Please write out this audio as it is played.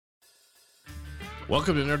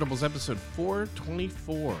Welcome to Nerdables episode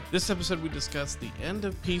 424. This episode we discuss the end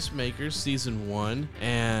of Peacemaker Season 1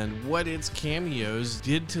 and what its cameos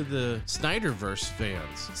did to the Snyderverse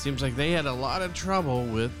fans. Seems like they had a lot of trouble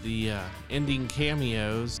with the ending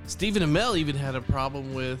cameos. Stephen Amell even had a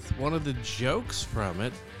problem with one of the jokes from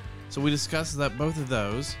it. So we discussed both of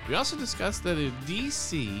those. We also discussed that if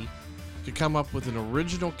DC could come up with an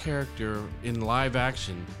original character in live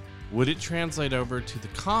action, would it translate over to the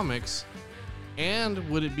comics? And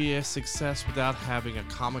would it be a success without having a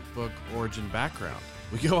comic book origin background?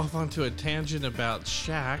 We go off onto a tangent about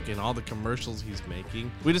Shaq and all the commercials he's making.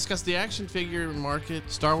 We discuss the action figure market.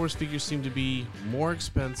 Star Wars figures seem to be more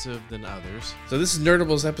expensive than others. So this is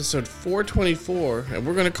Nerdables episode 424, and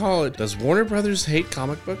we're going to call it, Does Warner Brothers Hate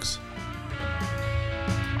Comic Books?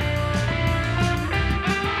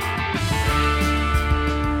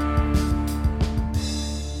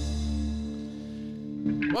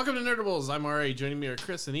 Welcome to Nerdables. I'm R.A. Joining me are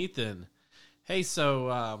Chris and Ethan. Hey,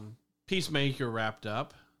 so Peacemaker wrapped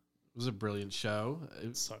up. It was a brilliant show.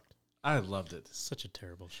 It sucked. I loved it. Such a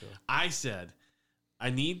terrible show. I said, I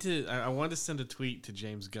wanted to send a tweet to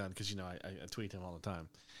James Gunn, because, you know, I tweet him all the time,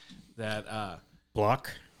 that Block.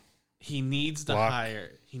 he needs to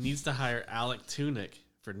hire Alec Tunick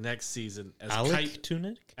for next season as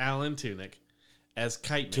Tunick? Alan Tunick as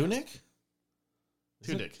Kite Man. Tunic?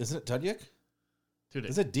 Tunick. Isn't it Tudyk? Tunick.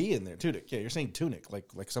 There's a D in there. Tunic. Yeah, you're saying tunic,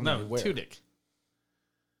 like something you wear. Tunick.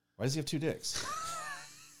 Why does he have two dicks?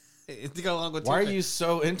 To go along with Why are Tunick. you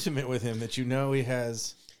so intimate with him that you know he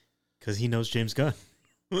has... Because he knows James Gunn.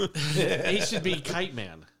 He should be Kite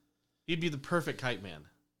Man. He'd be the perfect Kite Man.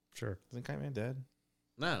 Sure. Isn't Kite Man dead?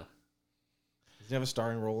 No. Does he have a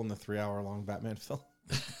starring role in the 3-hour-long Batman film?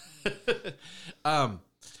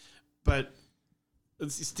 But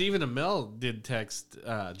Stephen Amell did text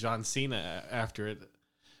John Cena after it,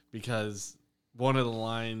 because one of the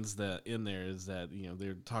lines that in there is that, you know,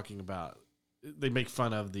 they're talking about, they make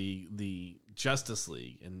fun of the Justice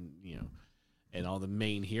League and, you know, and all the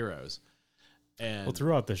main heroes. And Well,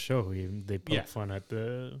 throughout the show, they poke fun at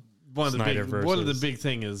the one of the Snyderverses. big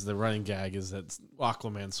thing is the running gag is that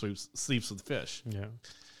Aquaman sleeps with fish. Yeah.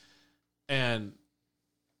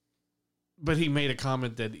 But he made a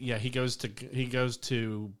comment that he goes to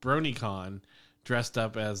BronyCon dressed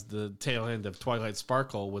up as the tail end of Twilight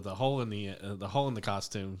Sparkle with a hole in the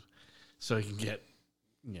costume, so he can get,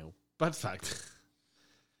 you know, butt fucked.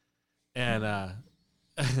 And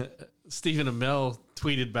Stephen Amell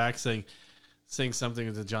tweeted back saying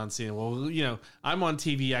something to John Cena. Well, you know, I'm on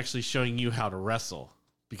TV actually showing you how to wrestle,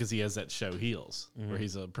 because he has that show Heels, where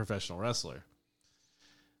he's a professional wrestler.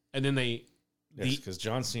 And then Yes, because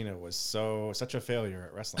John Cena was such a failure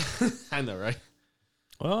at wrestling. I know, right?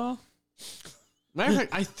 Well, Matter of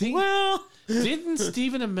fact, I think didn't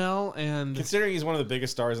Stephen Amell and Considering he's one of the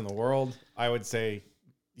biggest stars in the world, I would say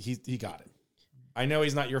he got it. I know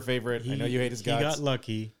he's not your favorite. I know you hate his guts. He got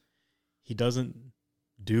lucky. He doesn't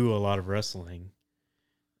do a lot of wrestling.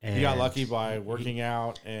 And He got lucky by working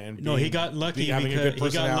out and he got lucky having a because good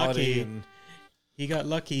personality. he got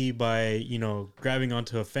lucky by, you know, grabbing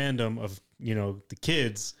onto a fandom of, you know, the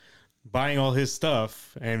kids, buying all his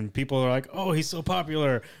stuff, and people are like, oh, he's so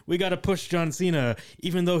popular, we got to push John Cena,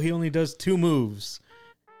 even though he only does 2 moves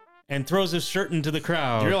and throws his shirt into the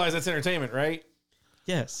crowd. You realize that's entertainment, right?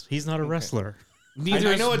 Yes, he's not a wrestler. I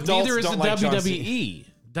know adults neither is don't the like John WWE.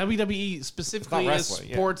 WWE specifically is wrestling,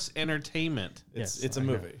 yeah. sports entertainment. It's Yes, a I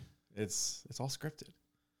know. movie. It's all scripted.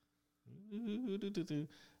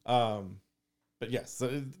 But yes,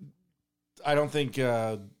 I don't think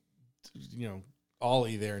you know,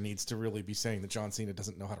 Ollie there needs to really be saying that John Cena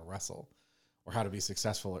doesn't know how to wrestle or how to be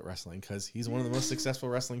successful at wrestling, because he's one of the most successful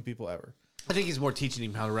wrestling people ever. I think he's more teaching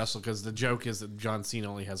him how to wrestle, because the joke is that John Cena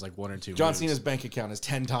only has like 1 or 2 John moves. Cena's bank account is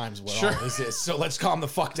 10 times what Sure. all this is, so let's calm the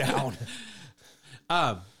fuck down.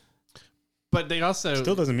 But they also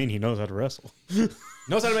Still doesn't mean he knows how to wrestle.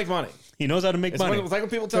 Knows how to make money. He knows how to make It's money. like when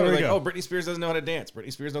people tell There me, we like, go. oh, Britney Spears doesn't know how to dance.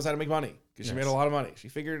 Britney Spears knows how to make money because she made a lot of money. She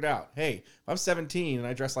figured it out. Hey, if I'm 17 and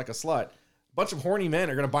I dress like a slut, a bunch of horny men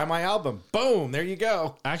are going to buy my album. Boom, there you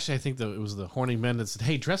go. actually, I think it was the horny men that said,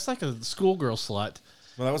 "Hey, dress like a schoolgirl slut,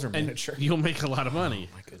 Well, that was her and manager. you'll make a lot of money."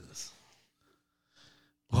 Oh, my goodness.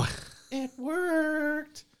 It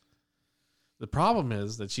worked. The problem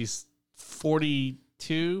is that she's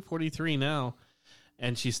 42, 43 now,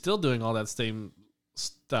 and she's still doing all that same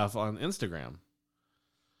stuff on Instagram.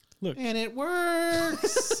 Look, And it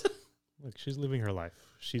works. look, she's living her life.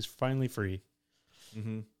 She's finally free.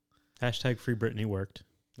 Mm-hmm. Hashtag free Britney worked.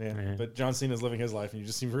 Yeah, Yeah. but John Cena's living his life, and you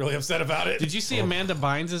just seem really upset about it. Did you see Amanda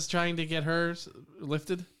Bynes is trying to get hers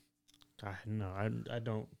lifted? No, I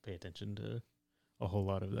don't pay attention to a whole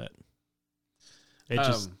lot of that. It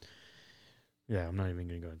just, yeah, I'm not even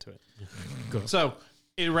going to go into it. Go. So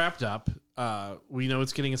it wrapped up. We know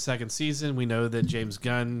it's getting a second season. We know that James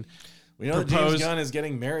Gunn, We know that James Gunn is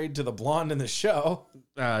getting married to the blonde in the show.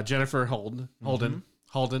 Jennifer Holden.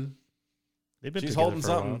 They've been She's together holding for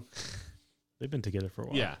a while. something. They've been together for a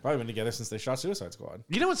while. Yeah. Probably been together since they shot Suicide Squad.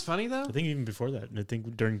 You know what's funny though? I think even before that. I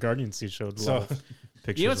think during Guardians, he showed a So- lot of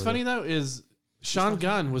pictures. You know what's of funny it though is Sean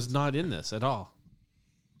Gunn was not in this at all.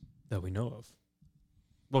 that we know of.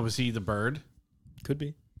 What was he? The bird? Could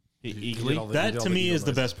be. He did Eagly? all the- That all to the me Eagle is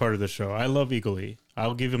the noise. best part of the show. I love Eagle Eye.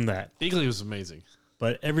 I'll give him that. Eagly was amazing.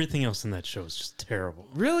 But everything else in that show is just terrible.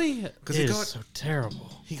 Really? Because It he is got so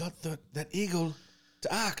terrible. that eagle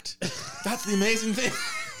to act. That's the amazing thing.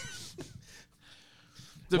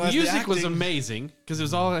 The Well, the music was acting- amazing because it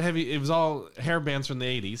was all heavy. It was all hair bands from the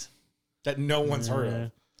 80s. That no one's heard Yeah.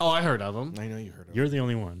 of. Oh, I heard of them. I know you heard of. You're the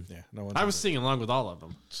only one. Yeah, no one's I heard was of. singing along with all of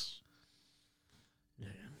them.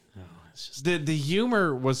 No, it's just The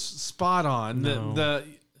humor was spot on. No.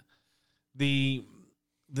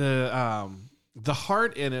 The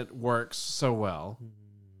heart in it works so well.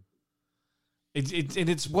 And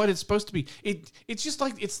it's what it's supposed to be. It's just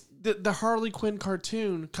like it's the Harley Quinn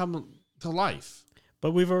cartoon come to life.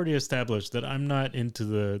 But we've already established that I'm not into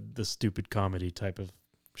the stupid comedy type of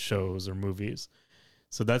shows or movies.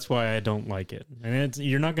 So that's why I don't like it. And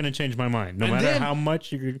you're not going to change my mind. No And matter then- how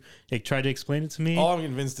much you try to explain it to me. All I'm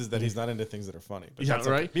convinced is that he's not into things that are funny. But Yeah, that's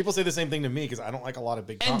okay. right? People say the same thing to me because I don't like a lot of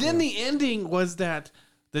big. And comedy. then the ending was that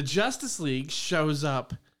the Justice League shows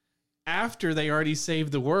up after they already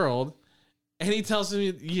saved the world. And he tells them,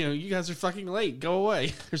 you know, you guys are fucking late. Go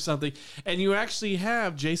away or something. And you actually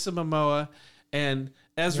have Jason Momoa and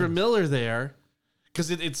Ezra Miller there because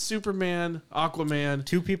it's Superman, Aquaman.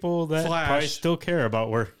 Two people that Flash. probably still care about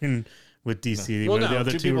working with DC. Well, where the no,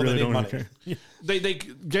 other two two people really that don't need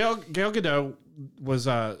care. Gail Gadot was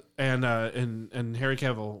and Henry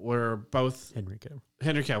Cavill were both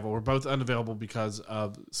Henry Cavill were both unavailable because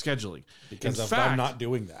of scheduling. because in of fact, them not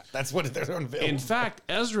doing that. That's what they're unveiling. In fact,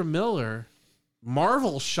 Ezra Miller,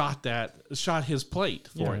 Marvel shot his plate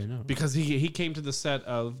for Yeah, I it know. because he came to the set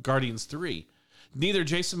of Guardians 3. Neither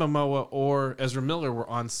Jason Momoa or Ezra Miller were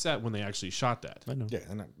on set when they actually shot that. I know. yeah,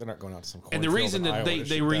 they're not going out to some. And the reason that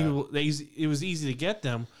it was easy to get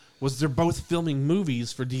them was they're both filming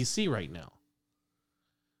movies for DC right now.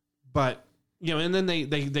 But you know, and then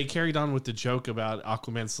they carried on with the joke about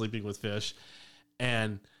Aquaman sleeping with fish,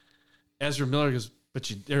 and Ezra Miller goes,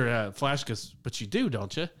 Flash goes, but you do,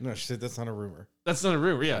 don't you? No, she said that's not a rumor. That's not a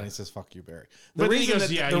rumor, yeah. And he says, "Fuck you, Barry." But The then he reason goes,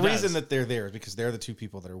 that "Yeah, the he reason does." that they're there is because they're the two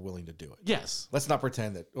people that are willing to do it. Yes. Let's not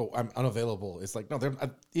pretend that I'm unavailable. It's like no,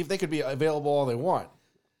 if they could be available all they want.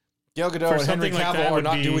 Gail Gadot For and Henry something like Cavill that are would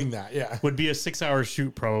not be- doing that. Yeah. Would be a 6-hour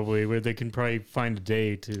shoot probably, where they can probably find a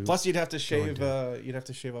day to. Plus, you'd have to shave. You'd have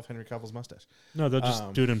to shave off Henry Cavill's mustache. No, they'll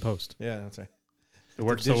just do it in post. Yeah, that's right. It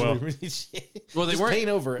works so well. Well, they Just weren't paint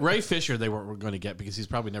over it. Ray Fisher. They weren't going to get because he's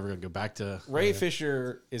probably never going to go back to. Ray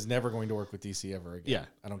Fisher is never going to work with DC ever again. Yeah.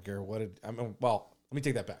 I don't care what it. Well, let me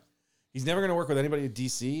take that back. He's never going to work with anybody at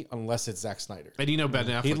DC unless it's Zack Snyder. And you know, Ben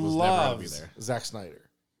Affleck He was never going to be loves there. Zack Snyder.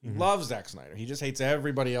 He loves Zack Snyder. He just hates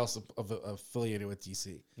everybody else affiliated with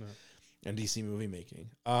DC and DC movie making.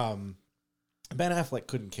 Ben Affleck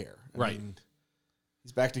couldn't care. Right.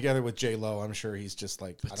 He's back together with J Lo. I'm sure he's just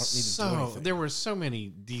like, I don't need to do anything. There were so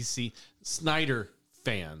many DC Snyder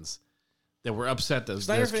fans that were upset those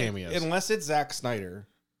Snyder cameos. unless it's Zack Snyder,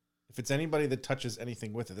 if it's anybody that touches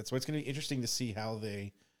anything with it, that's why it's going to be interesting to see how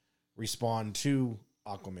they respond to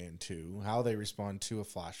Aquaman 2, how they respond to a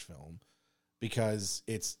Flash film, because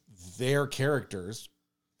it's their characters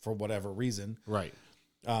for whatever reason, Right.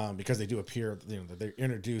 because they do appear, they're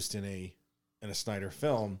introduced in a Snyder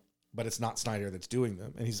film, but it's not Snyder that's doing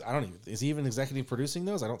them, and is he even executive producing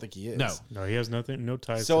those? I don't think he is. No. No, he has nothing, no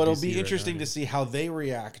ties. So to it'll DC be right interesting now. to see how they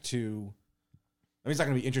react to. I mean, it's not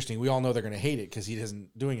going to be interesting. We all know they're going to hate it because he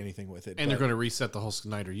isn't doing anything with it. And they're but going to reset the whole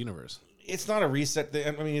Snyder universe. It's not a reset.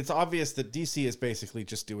 I mean, it's obvious that DC is basically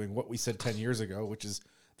just doing what we said 10 years ago, which is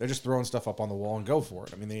they're just throwing stuff up on the wall and go for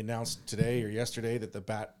it. I mean, they announced today or yesterday that the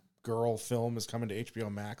Batgirl film is coming to HBO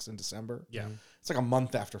Max in December. Yeah. It's like a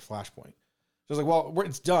month after Flashpoint. So it's like, well,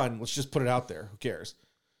 it's done. Let's just put it out there. Who cares?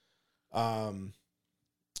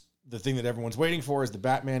 The thing that everyone's waiting for is the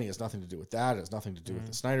Batman. He has nothing to do with that. It has nothing to do with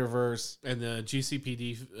the Snyderverse. And the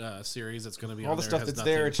GCPD series that's going to be All on the there stuff has that's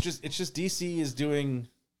nothing. there. It's just DC is doing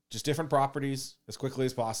just different properties as quickly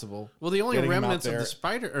as possible. Well, the only getting them out remnants of there.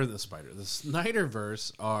 the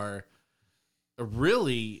Snyderverse are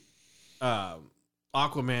really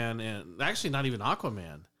Aquaman and actually not even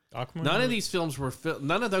Aquaman. Aquaman? None of these films were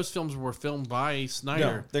none of those films were filmed by No,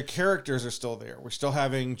 Snyder. the characters are still there. We're still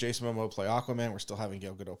having Jason Momoa play Aquaman. We're still having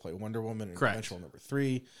Gal Gadot play Wonder Woman in Correct. Dimensional Number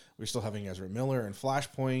 3. We're still having Ezra Miller in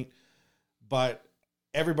Flashpoint. But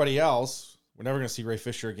everybody else, we're never going to see Ray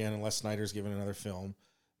Fisher again unless Snyder's given another film.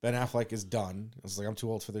 Ben Affleck is done. It's like, I'm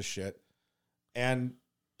too old for this shit. And,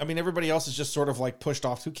 I mean, everybody else is just sort of like pushed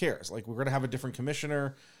off. Who cares? Like, we're going to have a different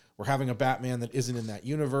commissioner. We're having a Batman that isn't in that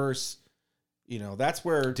universe. You know, that's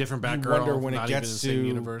where Different you Batgirl. wonder when not it even gets in the same to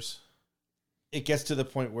universe. it gets to the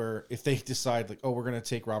point where if they decide like, oh, we're going to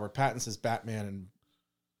take Robert Pattinson's Batman and,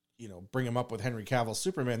 you know, bring him up with Henry Cavill's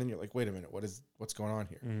Superman, then you're like, wait a minute, what's going on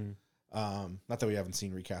here? Not that we haven't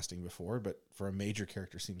seen recasting before, but for a major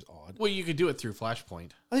character seems odd. Well, you could do it through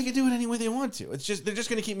Flashpoint. They can do it any way they want to. It's just they're just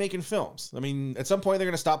going to keep making films. I mean, at some point they're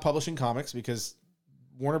going to stop publishing comics because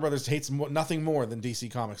Warner Brothers hates nothing more than DC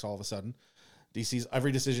Comics all of a sudden.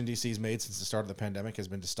 Every decision DC's made since the start of the pandemic has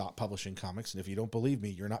been to stop publishing comics. And if you don't believe me,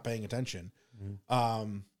 you're not paying attention.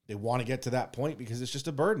 They want to get to that point because it's just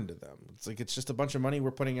a burden to them. It's just a bunch of money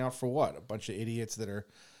we're putting out for what? A bunch of idiots that are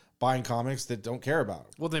buying comics that don't care about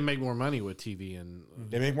them. Well, they make more money with TV and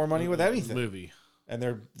They make more money with anything. movie.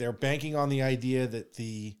 And they're banking on the idea that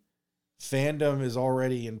the fandom is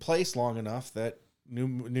already in place long enough that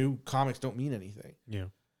new comics don't mean anything. Yeah.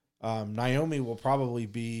 Naomi will probably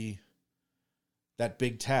be that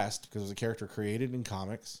big test because it was a character created in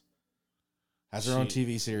comics, has her own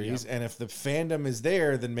TV series, and if the fandom is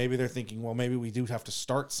there, then maybe they're thinking, well, maybe we do have to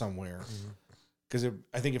start somewhere. Because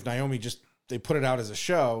I think if Naomi they put it out as a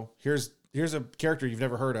show, here's a character you've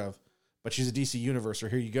never heard of, but she's a DC universe, or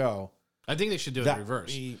here you go. I think they should do it in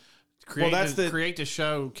reverse. Create the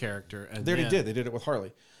show character. And They already did. They did it with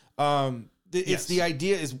Harley. It's the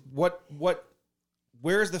idea is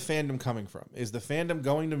where is the fandom coming from? Is the fandom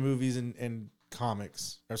going to movies and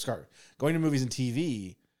comics, going to movies and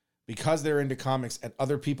TV because they're into comics and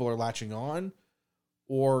other people are latching on?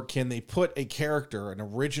 Or can they put a character, an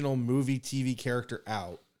original movie, TV character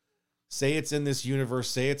out, say it's in this universe,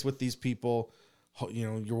 say it's with these people, you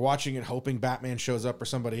know, you're watching it hoping Batman shows up or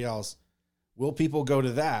somebody else. Will people go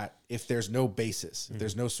to that if there's no basis, if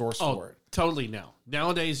there's no source for it? Totally no.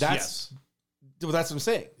 Nowadays, yes. Well, that's what I'm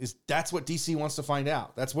saying. That's what DC wants to find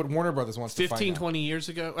out. That's what Warner Brothers wants to find out. 15, 20 years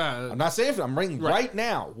ago. I'm not saying I'm writing right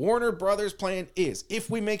now. Warner Brothers' plan is if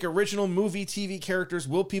we make original movie, TV characters,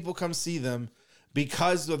 will people come see them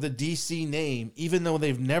because of the DC name, even though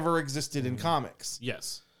they've never existed in comics?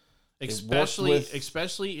 Yes.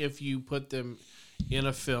 Especially if you put them in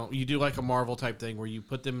a film. You do like a Marvel type thing where you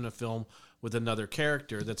put them in a film with another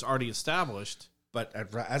character that's already established. But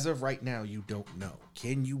as of right now, you don't know.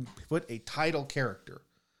 Can you put a title character?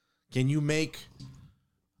 Can you make,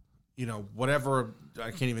 you know, whatever?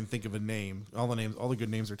 I can't even think of a name. All the good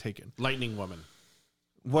names are taken. Lightning Woman.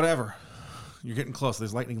 Whatever. You're getting close.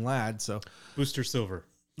 There's Lightning Lad. So Booster Silver.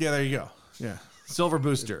 Yeah, there you go. Yeah. Silver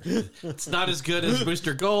Booster. It's not as good as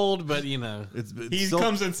Booster Gold, but you know. He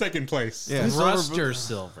comes in second place. Yeah,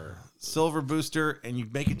 Silver. Silver Booster, and you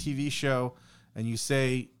make a TV show and you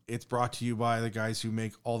say it's brought to you by the guys who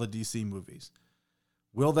make all the DC movies.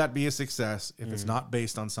 Will that be a success if it's not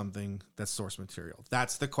based on something that's source material?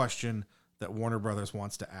 That's the question that Warner Brothers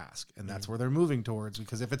wants to ask, and that's where they're moving towards,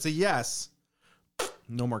 because if it's a yes,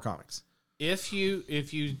 no more comics. If you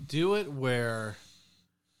do it where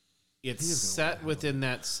it's set within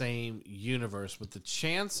that same universe with the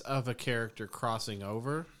chance of a character crossing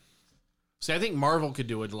over. See, I think Marvel could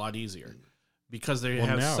do it a lot easier because they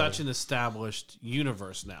have such an established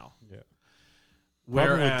universe now. Yeah.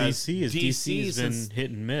 Problem with DC is DC's been hit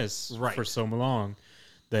and miss for so long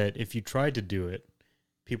that if you tried to do it,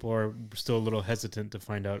 people are still a little hesitant to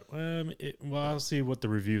find out, I'll see what the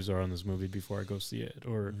reviews are on this movie before I go see it.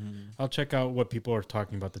 Or I'll check out what people are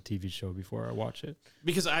talking about the TV show before I watch it.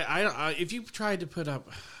 Because I if you tried to put up...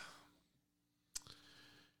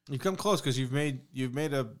 You've come close because you've made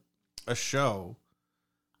a show.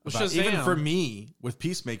 About, even for me, with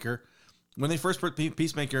Peacemaker, when they first put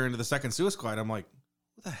Peacemaker into the second Suicide Squad, I'm like,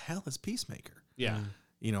 what the hell is Peacemaker? Yeah.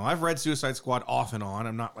 You know, I've read Suicide Squad off and on.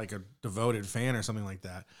 I'm not like a devoted fan or something like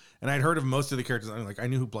that. And I'd heard of most of the characters. I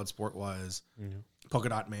knew who Bloodsport was. Polka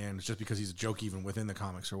Dot Man. It's just because he's a joke even within the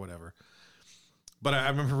comics or whatever. But I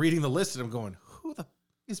remember reading the list and I'm going, who the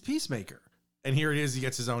is Peacemaker? And here it is. He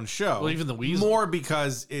gets his own show. Well, even the Weasel. More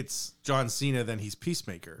because it's John Cena than he's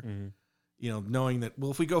Peacemaker. You know, knowing that, well,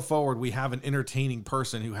 if we go forward, we have an entertaining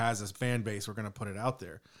person who has a fan base. We're going to put it out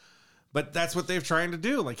there. But that's what they're trying to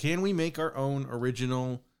do. Like, can we make our own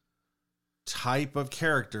original type of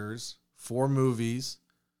characters for movies,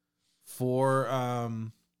 for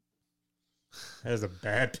That is a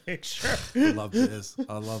bad picture. I love this.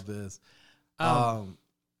 I love this.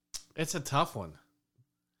 It's a tough one.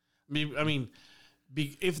 If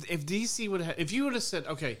DC would have, if you would have said,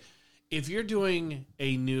 okay, if you're doing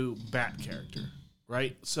a new Bat character,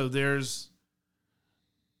 right? So there's,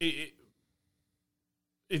 if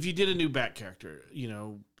you did a new Bat character,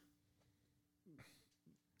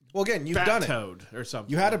 Well, again, you've done it. Toad or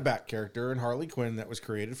something. You had a Bat character in Harley Quinn that was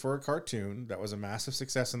created for a cartoon that was a massive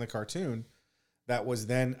success in the cartoon that was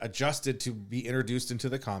then adjusted to be introduced into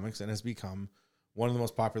the comics and has become one of the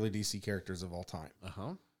most popular DC characters of all time.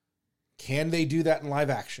 Uh-huh. Can they do that in live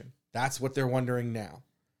action? That's what they're wondering now.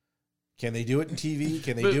 Can they do it in TV?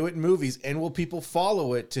 Can they do it in movies? And will people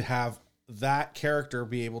follow it to have that character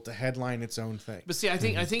be able to headline its own thing? But see, I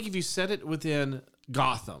think if you set it within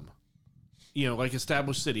Gotham, like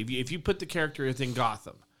established city, if you put the character within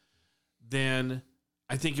Gotham, then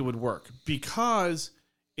I think it would work because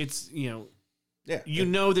it's that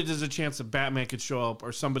there's a chance that Batman could show up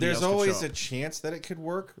or somebody else. There's could always show a up. chance that it could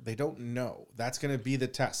work. They don't know. That's going to be the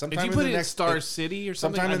test. Sometime If you in put the it in next Star City or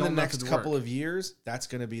something, sometime I in the don't know if next it'd couple work. of years, that's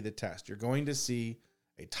going to be the test. You're going to see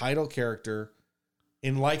a title character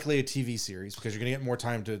in likely a TV series because you're going to get more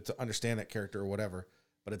time to understand that character or whatever.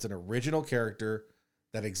 But it's an original character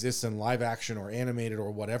that exists in live action or animated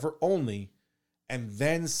or whatever only, and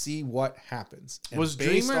then see what happens. And Was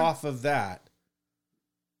based Dreamer- off of that,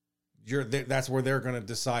 that's where they're going to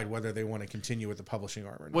decide whether they want to continue with the publishing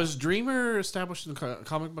arm or not. Was Dreamer established in the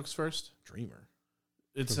comic books first? Dreamer?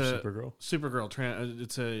 It's From a Supergirl. Supergirl.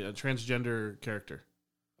 It's a transgender character.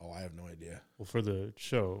 Oh, I have no idea. Well, for the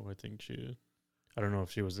show, I think she. I don't know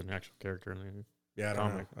if she was an actual character in the Yeah, I don't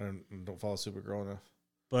comic. know. I don't follow Supergirl enough.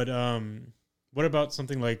 But what about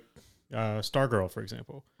something like Stargirl, for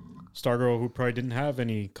example? Stargirl, who probably didn't have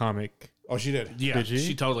any comic. Oh, she did. Yeah, Did she?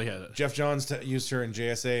 she totally had it. Jeff Johns used her in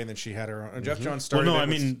JSA, and then she had her own. Jeff Johns Well, started. no, it I with-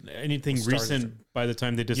 mean anything with Star recent Destroyer. by the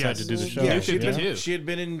time they decided to do the show. Yeah, New she had, 52. been, she had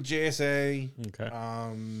been in JSA.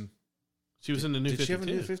 Okay. She was in the new Did 52. she have a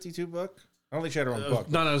new 52 book? I don't think she had her own book.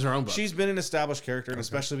 No, it was her own book. She's been an established character, and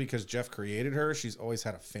especially because Jeff created her, she's always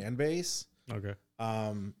had a fan base. Okay.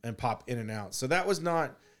 And pop in and out. So that was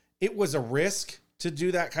not. It was a risk to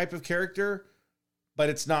do that type of character, but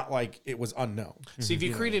it's not like it was unknown. See, if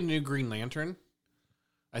you created a new Green Lantern,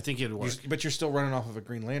 I think it'd work. But you're still running off of a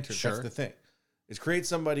Green Lantern. Sure. That's the thing. Is create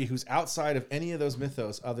somebody who's outside of any of those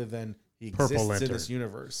mythos other than he Purple exists Lantern. in this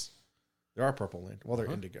universe. There are purple lantern. Well,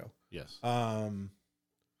 they're indigo. Yes.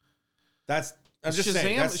 That's. I'm just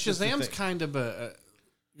saying. That's just the Shazam's thing. kind of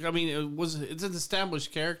it's an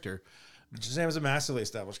established character. Shazam is a massively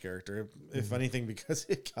established character. If anything, because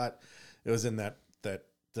it was in that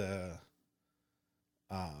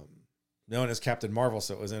known as Captain Marvel,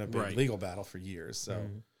 so it was in a big Right. legal battle for years. So.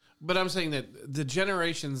 But I'm saying that the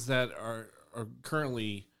generations that are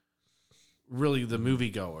currently really the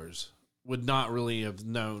moviegoers would not really have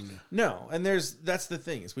known. No, and that's the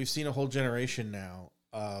thing is we've seen a whole generation now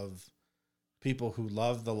of people who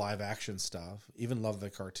love the live action stuff, even love the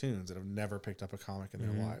cartoons, that have never picked up a comic in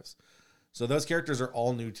their lives. So those characters are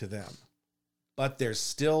all new to them. But there's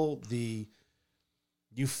still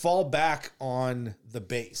you fall back on the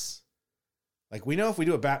base. Like we know if we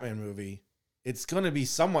do a Batman movie, it's going to be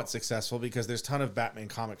somewhat successful because there's a ton of Batman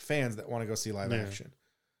comic fans that want to go see live action.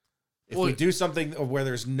 If we do something where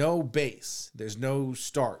there's no base, there's no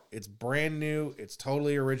start, it's brand new, it's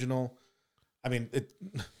totally original. I mean,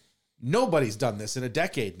 nobody's done this in a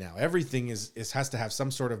decade now. Everything has to have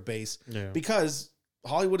some sort of base because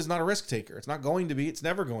Hollywood is not a risk taker. It's not going to be. It's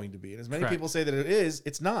never going to be. And as many Correct. people say that it is,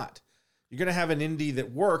 it's not. You're going to have an indie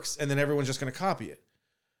that works, and then everyone's just going to copy it.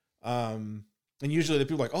 And usually the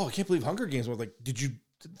people are like, oh, I can't believe Hunger Games was like, it's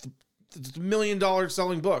a $1 million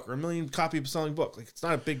selling book or 1 million copy selling book. Like it's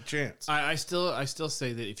not a big chance. I still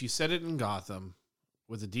say that if you set it in Gotham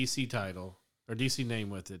with a DC title or DC name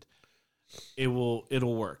with it, it'll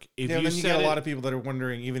work. If Yeah, you then you set get a it- lot of people that are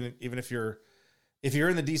wondering, even if you're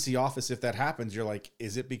in the DC office, if that happens, you're like,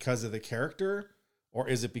 is it because of the character or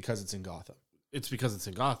is it because it's in Gotham? It's because it's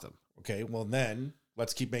in Gotham. Okay, well then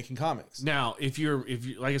let's keep making comics. Now, if you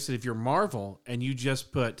like I said, if you're Marvel and you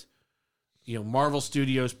just put, Marvel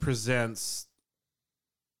Studios presents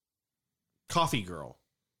Coffee Girl,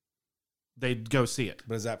 they'd go see it.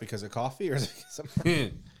 But is that because of coffee or is it because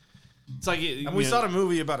of... It's like And we saw a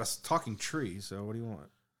movie about a talking tree, so what do you want?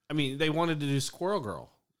 I mean, they wanted to do Squirrel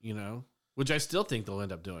Girl, which I still think they'll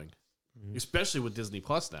end up doing, especially with Disney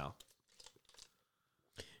Plus now.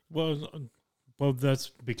 Well, that's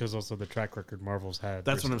because also the track record Marvel's had.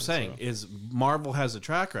 That's what I'm recently, saying. Is Marvel has a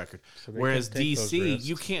track record, So they whereas can take those DC, risks.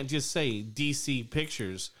 you can't just say DC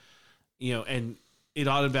Pictures, and it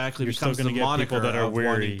automatically You're still becomes the gonna get moniker people that are of wanting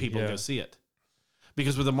weary, people to yeah. go see it.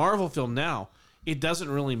 Because with a Marvel film now, it doesn't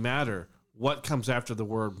really matter what comes after the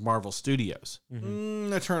word Marvel Studios.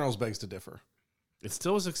 Eternals begs to differ. It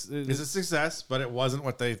still is. It's a success, but it wasn't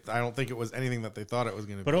what they. I don't think it was anything that they thought it was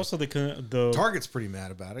going to be. But also the Target's pretty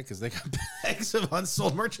mad about it because they got bags of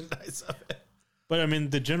unsold merchandise of it. But I mean,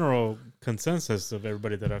 the general consensus of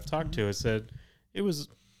everybody that I've talked to has said it was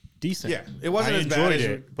decent. Yeah, it wasn't I as bad enjoyed as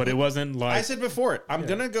it, but it wasn't like I said before it. I'm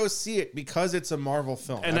gonna go see it because it's a Marvel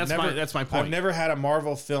film, And that's my point. I've never had a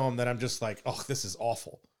Marvel film that I'm just like, oh, this is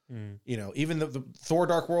awful. You know, even the Thor: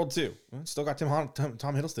 Dark World 2, well, it's still got Tom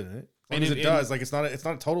Hiddleston in it. And As if- it does, like it's not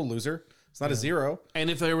a total loser. It's not a zero. And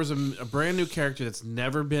if there was a brand new character that's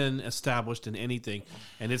never been established in anything,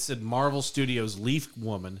 and it said Marvel Studios Leaf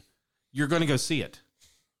Woman, you're going to go see it.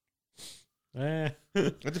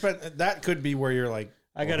 It depends. That could be where you're like,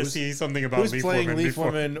 I got to who's- see something about who's Leaf playing Woman Leaf before.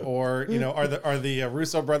 Woman, or you know, are the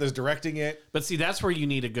Russo brothers directing it? But see, that's where you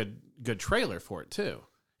need a good trailer for it too.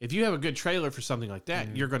 If you have a good trailer for something like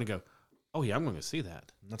that, you're going to go, oh yeah, I'm going to see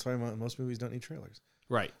that. That's why most movies don't need trailers.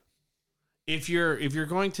 Right. If you're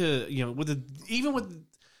going to, you know, even with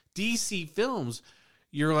DC films,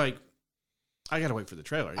 you're like, I gotta wait for the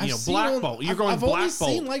trailer. You know, Black Bolt. You're going I've Black only Bolt.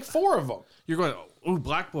 seen like 4 of them. You're going, oh,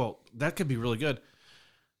 Black Bolt. That could be really good.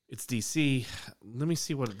 It's DC. Let me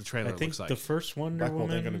see what the trailer I think looks like. the first Wonder Black Bolt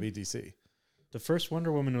Woman. ain't gonna be DC. The first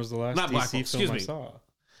Wonder Woman was the last Not Black DC Bolt, film excuse I me. saw.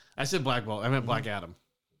 I said Black Bolt. I meant Black Adam.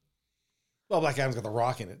 Well, Black Adam's got the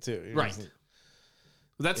Rock in it too. Right.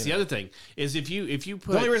 But that's the other thing is if you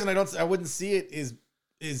put The only reason I wouldn't see it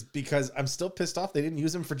is because I'm still pissed off they didn't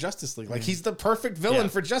use him for Justice League. Like he's the perfect villain Yeah.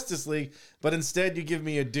 for Justice League, but instead you give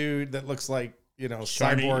me a dude that looks like, you know,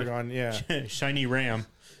 Shiny- Cyborg on Shiny Ram.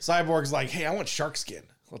 Cyborg's like, hey, I want shark skin.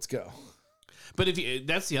 Let's go. But if you,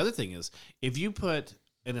 that's the other thing is if you put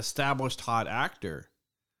an established hot actor,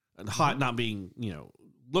 and hot not being, you know,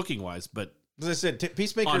 looking wise, but As I said,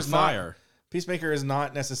 Peacemaker on is fire. Peacemaker is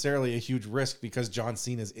not necessarily a huge risk because John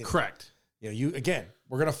Cena's in it. Correct. You know,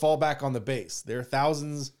 we're gonna fall back on the base. There are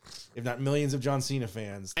thousands, if not millions, of John Cena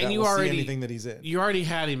fans that And you will already- see anything that he's in. You already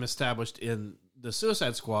had him established in the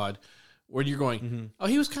Suicide Squad, where you're going, oh,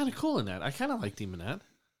 he was kind of cool in that. I kind of liked him in that.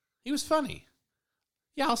 He was funny.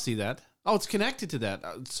 Yeah, I'll see that. Oh, it's connected to that,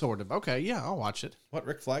 sort of. Okay, yeah, I'll watch it. What,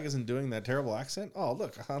 Rick Flag isn't doing that terrible accent? Oh,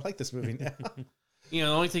 look, I like this movie now. You know,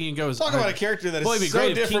 the only thing you can go is Talk about a character that Boy, it'd be is so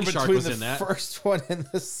great if different King Shark between was the in that. first one and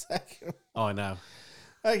the second. Oh, I know.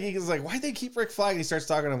 Like, he's like, why'd they keep Rick Flag? And he starts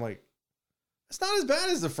talking. I'm like, it's not as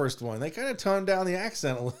bad as the first one. They kind of toned down the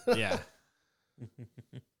accent a little. Yeah.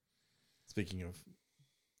 Speaking of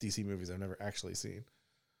DC movies I've never actually seen,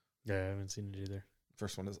 Yeah, I haven't seen it either.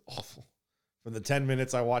 first one is awful. From the 10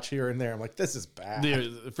 minutes I watch here and there, I'm like, this is bad.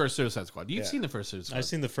 The first Suicide Squad. You've Yeah. seen the first Suicide Squad. I've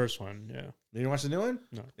seen the first one, yeah. You didn't watch the new one?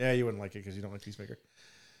 No. Yeah, you wouldn't like it because you don't like Peacemaker.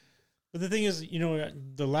 But the thing is, you know,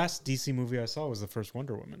 the last DC movie I saw was the first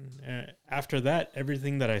Wonder Woman. After that,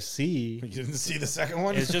 everything that I see You didn't see the second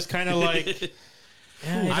one? is just kind of like,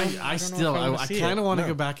 yeah, I still, I kind of want to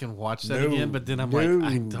go back and watch that No. again, but then I'm like,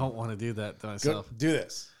 I don't want to do that to Go, myself. do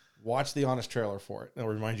this. Watch the Honest trailer for it. It'll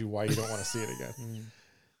remind you why you don't want to see it again.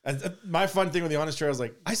 And my fun thing with the Honest trailer is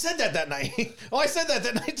like, I said that night. Oh, I said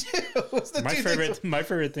that night too. What's the my two favorite. things- My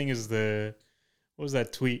favorite thing is what was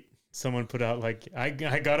that tweet someone put out? Like, I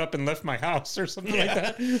got up and left my house or something like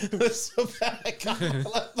that. It was so bad. I got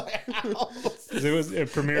left my house. It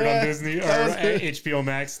premiered Yeah, on Disney or that was at good. HBO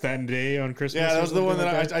Max that day on Christmas. Yeah, or that was the something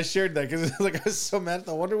one like that I shared that because like I was so mad at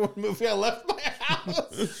the Wonder Woman movie. I left my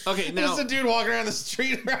house. Okay, There's now a dude walking around the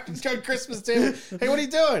street around Christmas table. Hey, what are you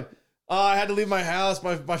doing? I had to leave my house.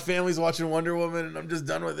 My family's watching Wonder Woman, and I'm just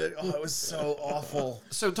done with it. Oh, it was so awful.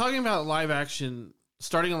 so talking about live action,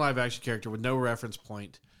 starting a live action character with no reference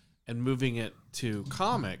point and moving it to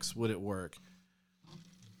comics, would it work?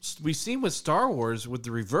 We've seen with Star Wars, with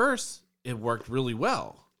the reverse, it worked really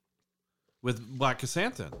well with Black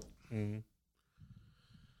Chrysanthemum.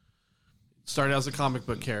 Started as a comic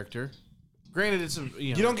book character. Granted, it's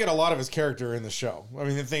You don't get a lot of his character in the show. I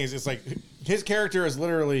mean, the thing is, it's like his character is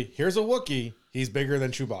literally here's a Wookiee. He's bigger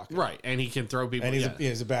than Chewbacca, right, and he can throw people. and he's yeah.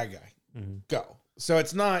 he's a bad guy. Go. So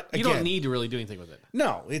it's not. You Again, don't need to really do anything with it.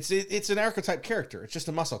 No, it's an archetype character. It's just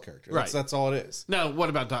a muscle character. Right. That's all it is. Now, what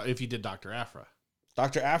about if you did Dr. Aphra?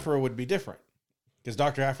 Dr. Aphra would be different because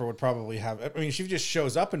Dr. Aphra would probably have. I mean, if she just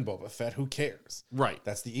shows up in Boba Fett, who cares? Right.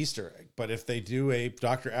 That's the Easter egg. But if they do a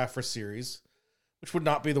Dr. Aphra series, which would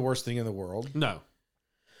not be the worst thing in the world, No.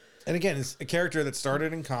 and again, it's a character that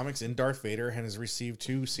started in comics in Darth Vader and has received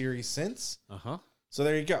 2 series since. Uh huh. So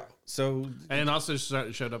there you go. So And also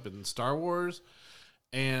showed up in Star Wars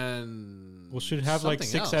and We'll should have like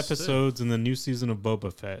something 6 else, too. episodes in the new season of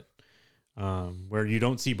Boba Fett, where you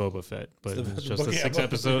don't see Boba Fett, but The- it's the just book- a yeah, 6 Boba-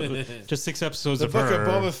 episode, just 6 episodes The of Book her. of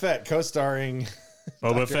Boba Fett, co-starring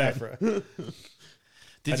Boba Dr. Fett. Aphra. I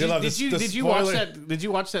Did did you love did this- you the did you watch spoiler- that? Did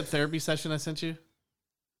you watch that therapy session I sent you?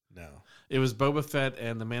 No. It was Boba Fett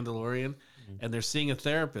and the Mandalorian, Mm-hmm. and they're seeing a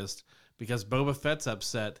therapist because Boba Fett's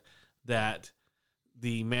upset that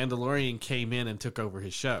the Mandalorian came in and took over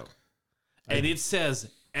his show, and it says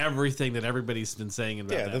everything that everybody's been saying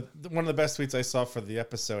about Yeah, that. one of the best tweets I saw for the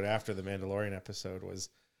episode after the Mandalorian episode was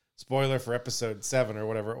spoiler for episode 7 or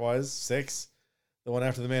whatever it was, 6. The one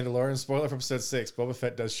after the Mandalorian, spoiler for episode 6. Boba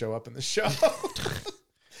Fett does show up in the show.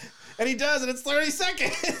 And he does, and it's 30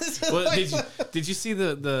 seconds. Well, Like, did you see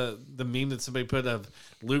the meme that somebody put of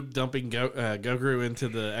Luke dumping Goguru into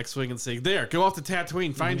the X-wing and saying, "There, go off to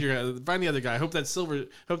Tatooine, find the other guy. Hope that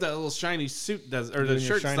little shiny suit does, or the Doing your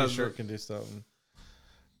shirt shiny does." shirt can do something.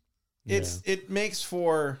 Yeah. It makes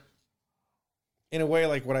for, in a way,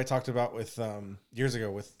 like what I talked about with years ago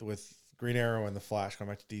with Green Arrow and the Flash going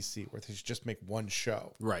back to DC, where they should just make one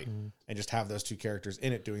show Right. and just have those two characters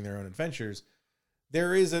in it doing their own adventures.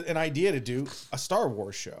 There is an idea to do a Star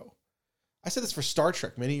Wars show. I said this for Star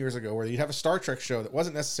Trek many years ago, where you'd have a Star Trek show that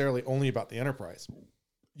wasn't necessarily only about the Enterprise.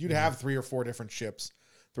 You'd have 3 or 4 different ships,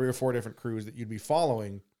 3 or 4 different crews that you'd be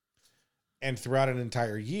following, and throughout an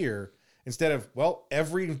entire year, instead of, well,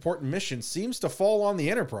 every important mission seems to fall on the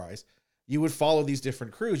Enterprise, you would follow these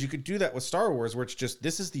different crews. You could do that with Star Wars, where it's just,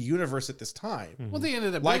 this is the universe at this time. Well, they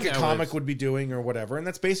ended up Like doing a that comic with would be doing or whatever. And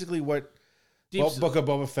that's basically what Deep- Book of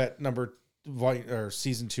Boba Fett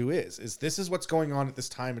season 2 is this is what's going on at this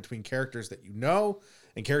time between characters that you know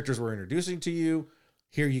and characters we're introducing to you.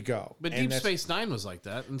 Here you go. But And Deep that's- Space Nine was like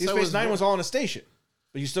that. And Deep so Space Nine was all in a station,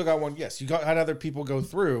 but you still got one. Yes, had other people go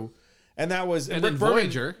through, and that was And Rick then Berman-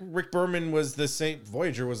 Voyager. Rick Berman was the same.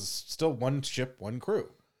 Voyager was still one ship, one crew.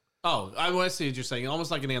 Oh, I see what you're saying. Almost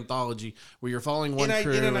like an anthology where you're following one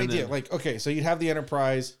crew. In an and idea, then- like okay, so you'd have the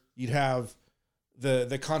Enterprise, you'd have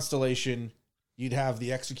the Constellation, you'd have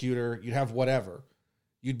the Executor, you'd have whatever.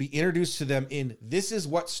 You'd be introduced to them in this is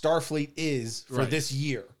what Starfleet is for Right. this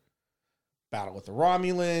year. Battle with the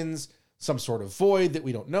Romulans, some sort of void that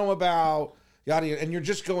we don't know about, yada yada, and you're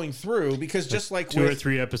just going through because just like 2 or with,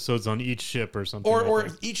 3 episodes on each ship or something. or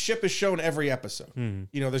like that. each ship is shown every episode. Hmm.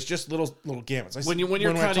 You know, there's just little gamuts. when you're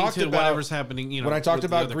I cutting talked to about- whatever's happening, you know. when I talked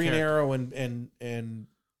with the about other Green character. Arrow and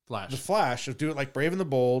Flash. the Flash, of do it like Brave and the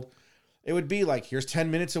Bold, it would be like, here's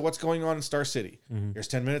 10 minutes of what's going on in Star City. Here's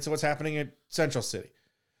 10 minutes of what's happening at Central City.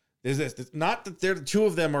 There's this. It's not that they're the two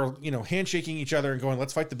of them are, handshaking each other and going,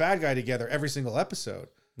 let's fight the bad guy together every single episode.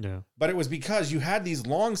 Yeah. But it was because you had these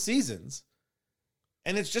long seasons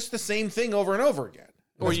and it's just the same thing over and over again.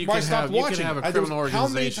 Or That's you why I could stopped have- you could watching have a it. There was- criminal How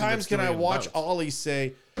many organization times that's can I doing watch both. Ollie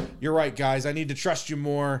say, you're right, guys, I need to trust you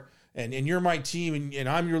more. And you're my team, and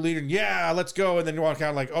I'm your leader. And yeah, let's go. And then you walk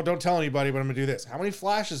out like, oh, don't tell anybody, but I'm going to do this. How many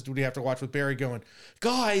flashes do we have to watch with Barry going,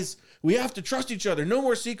 guys, we have to trust each other. No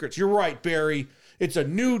more secrets. You're right, Barry. It's a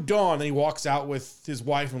new dawn. Then he walks out with his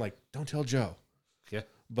wife and like, don't tell Joe. Yeah.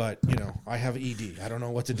 But, I have ED. I don't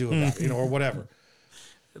know what to do about it, or whatever.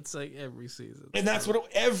 It's like every season. And that's what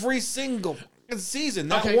every single season.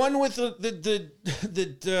 That Okay. one with the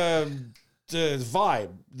vibe,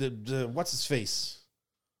 the what's his face?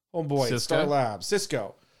 Oh boy, Cisco? Star Labs,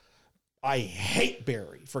 Cisco. I hate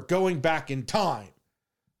Barry for going back in time.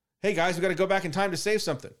 Hey guys, we got to go back in time to save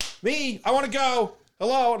something. Me, I want to go.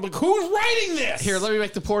 Hello, I'm like, who's writing this? Here, let me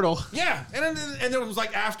make the portal. Yeah, and then it was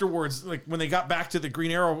like afterwards, like when they got back to the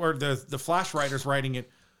Green Arrow or the Flash writers writing it,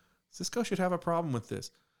 Cisco should have a problem with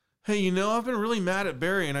this. Hey, I've been really mad at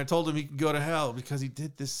Barry, and I told him he could go to hell because he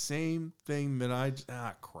did the same thing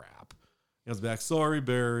that crap. He goes back, sorry,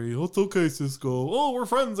 Barry. Oh, it's okay, Cisco. Oh, we're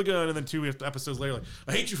friends again. And then 2 episodes later, like,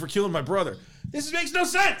 I hate you for killing my brother. This makes no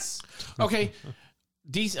sense. Okay.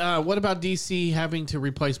 DC, what about DC having to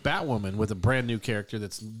replace Batwoman with a brand new character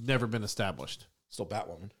that's never been established? Still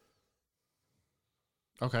Batwoman.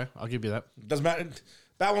 Okay, I'll give you that. Doesn't matter.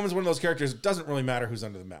 Batwoman's one of those characters. It doesn't really matter who's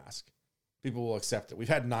under the mask. People will accept it. We've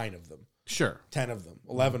had 9 of them, Sure, 10 of them,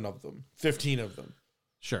 11 of them, 15 of them,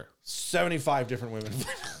 sure. 75 different women.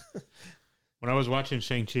 When I was watching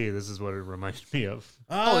Shang-Chi, this is what it reminded me of.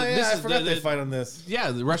 Oh, this I is forgot the- they the- fight on this. Yeah,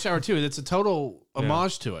 the Rush Hour 2, it's a total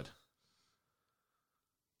homage to it.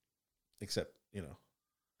 Except,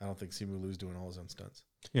 I don't think Simu Liu's doing all his own stunts.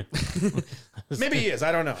 Yeah. Maybe he is.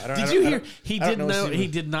 I don't know. Did you hear? Simu. He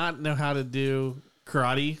did not know how to do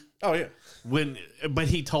karate Oh, yeah. but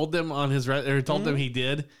he told them on his told them he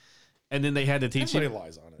did, and then they had to teach Everybody him.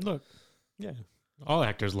 lies on it. Look. Yeah. All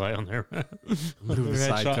actors lie on their Move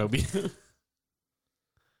aside, headshot. Kobe.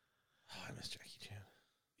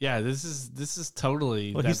 Yeah, this is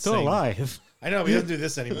totally. Well, that he's still same- alive. I know, but he doesn't do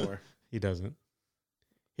this anymore. He doesn't.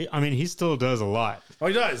 He still does a lot. Oh,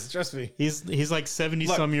 he does. Trust me. He's like 70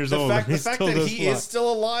 Look, some years the old. fact, and the fact still that does he a lot. is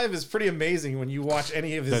still alive is pretty amazing when you watch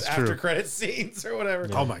any of his That's true. after credit scenes or whatever.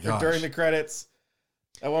 Yeah. Oh my Or gosh. during the credits.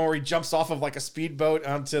 That one where he jumps off of like a speedboat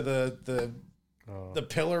onto the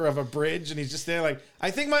pillar of a bridge and he's just there like, I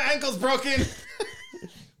think my ankle's broken.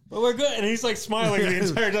 But we're good. And he's like smiling the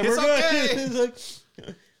entire time. It's We're okay. good. It's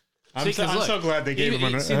like, I'm, See, so, 'cause I'm look, so glad they gave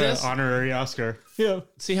him see an this? honorary Oscar. Yeah.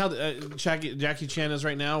 See how Jackie Chan is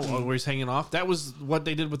right now, where he's hanging off? That was what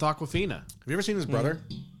they did with Aquafina. Have you ever seen his brother?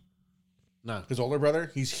 No. His older brother?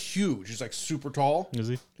 He's huge. He's like super tall. Is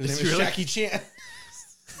he? His Is name is he really? Jackie Chan.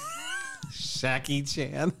 Jackie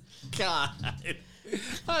Chan. God.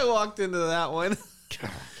 I walked into that one.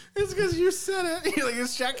 It's because you said it. You're like,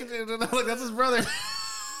 it's Jackie Chan. And I'm like, that's his brother.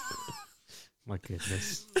 My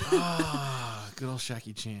goodness. Ah, good old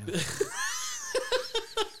Jackie Chan.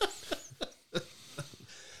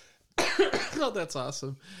 Oh, that's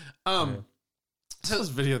awesome. So this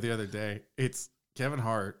video the other day, it's Kevin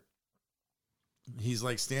Hart. He's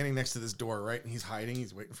like standing next to this door, right? And he's hiding.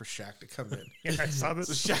 He's waiting for Shaq to come in. Yeah, I saw So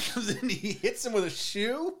this. Shaq comes in, he hits him with a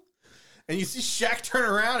shoe, and you see Shaq turn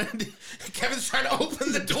around, and Kevin's trying to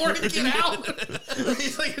open the door to get out.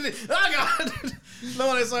 He's like, oh God. The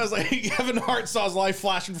one I saw was like, Kevin Hart saw his life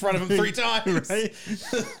flash in front of him 3 times. Right?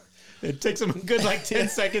 It takes him a good like 10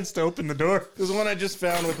 seconds to open the door. There's one I just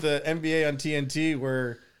found with the NBA on TNT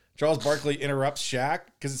where Charles Barkley interrupts Shaq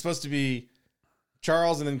because it's supposed to be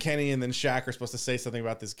Charles and then Kenny and then Shaq are supposed to say something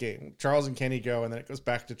about this game. Charles and Kenny go, and then it goes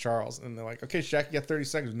back to Charles, and they're like, okay, Shaq, you got 30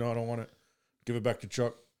 seconds. No, I don't want it. Give it back to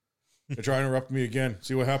Chuck. They try to interrupt me again.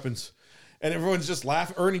 See what happens. And everyone's just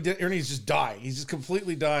laughing. Ernie's just dying. He's just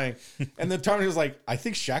completely dying. And then Tony was like, I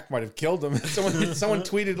think Shaq might have killed him. Someone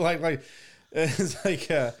tweeted like it's like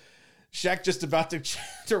Shaq just about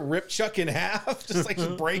to rip Chuck in half, just like to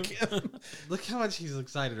break him. Look how much he's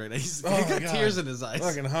excited right now. He's Oh my got God. tears in his eyes.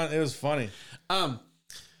 Fucking hunt. It was funny.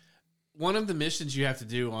 One of the missions you have to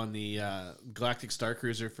do on the Galactic Star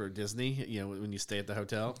Cruiser for Disney, you know, when you stay at the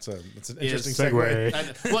hotel. It's an Is- interesting segue.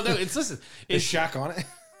 Segue. Well, no, it's listen. Is It's, Shaq on it?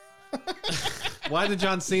 why did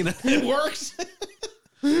John Cena? It works.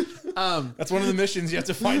 That's one of the missions. You have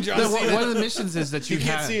to find John No, Cena. one of the missions is that you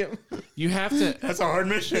can't see him. you have to That's a hard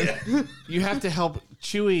mission. you have to help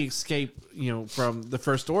Chewie escape, you know, from the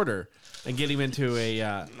First Order and get him into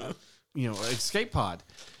a escape pod.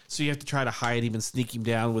 So you have to try to hide him and sneak him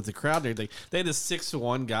down with the crowd and everything. They had a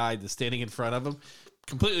 6'1" guy that's standing in front of him,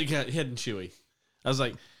 completely hidden Chewie. I was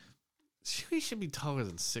like, Chewie should be taller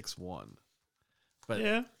than 6'1". But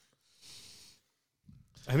Yeah.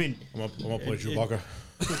 I mean, I'm gonna play Chewbacca.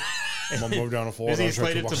 I'm gonna move down the floor. isn't he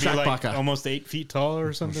slated to be Shaq like Baka. almost 8 feet tall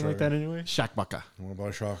or something sure. like that anyway? Shaq Baka. I'm gonna buy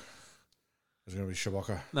Shaq. It's gonna be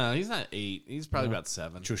Chewbacca. No, he's not 8. He's probably about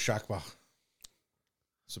 7. Chew Shaqbach.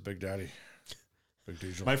 It's a big daddy. Big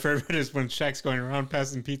diesel. My favorite is when Shaq's going around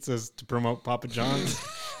passing pizzas to promote Papa John's.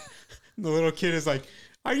 The little kid is like,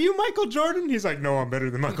 "Are you Michael Jordan?" He's like, "No, I'm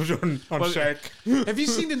better than Michael Jordan. I'm Well, Shaq." Have you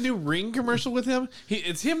seen the new Ring commercial with him?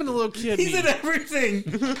 It's him and the little kid. He's in meeting- everything.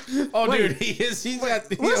 Oh, Wait. dude, he is. He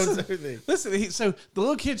listen. owns everything. Listen, so the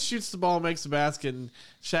little kid shoots the ball, makes the basket, and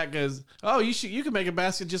Shaq goes, "Oh, you can make a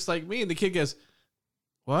basket just like me." And the kid goes,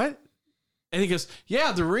 "What?" And he goes,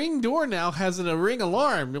 "Yeah, the Ring door now has a Ring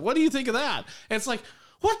alarm. What do you think of that?" And it's like,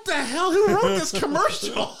 what the hell? Who wrote this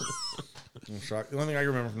commercial? I'm shocked. The only thing I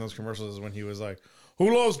remember from those commercials is when he was like,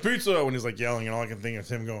 "Who loves pizza?" When he's like yelling, and all I can think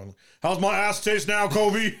is him going, "How's my ass taste now,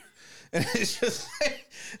 Kobe?" And it's just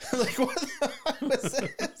like what the fuck was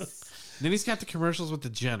this? Then he's got the commercials with the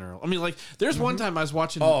general. I mean, like, there's one time I was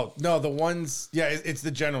watching. Oh no, the ones. Yeah, it's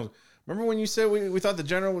the general. Remember when you said we thought the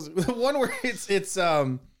general was the one where it's who's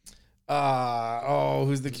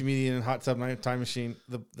the comedian in Hot Tub Time Machine?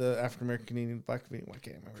 The African American comedian, black comedian. I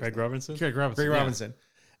can't remember. Craig Robinson. Craig Robinson. Greg yeah. Robinson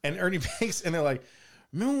and Ernie Banks, and they're like,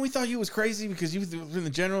 "Remember when we thought you was crazy because you were in the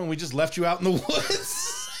general and we just left you out in the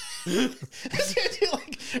woods?"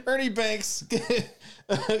 Like Ernie Banks,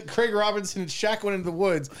 Craig Robinson, and Shaq went into the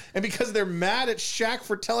woods, and because they're mad at Shaq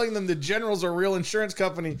for telling them the general's a real insurance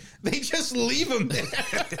company, they just leave him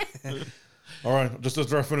there. All right, just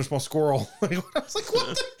after I finish my squirrel. I was like,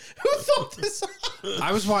 "What? Who thought this up?"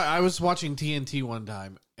 I was watching TNT one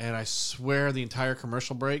time, and I swear the entire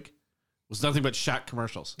commercial break was nothing but Shaq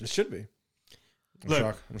commercials. It should be.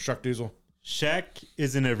 Look. I'm Shaq Diesel. Shaq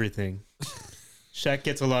is in everything. Shaq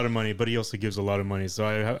gets a lot of money, but he also gives a lot of money. So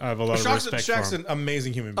I have a lot of respect Shaq's for him. an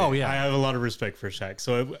amazing human being. Oh yeah, I have a lot of respect for Shaq.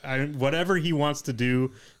 So whatever he wants to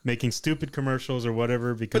do, making stupid commercials or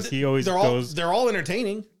whatever, because he always goes. They're all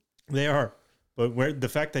entertaining. They are. But where the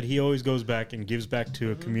fact that he always goes back and gives back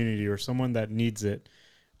to a community or someone that needs it,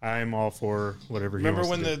 I'm all for whatever. Remember he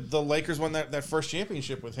when wants to do. the Lakers won that first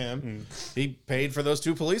championship with him? He paid for those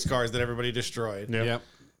 2 police cars that everybody destroyed. Yep. Yep.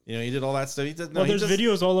 You know, he did all that stuff. He did, Well, there's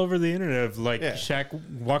videos all over the internet of like Yeah. Shaq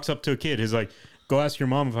walks up to a kid. He's like, "Go ask your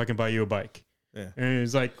mom if I can buy you a bike." Yeah. And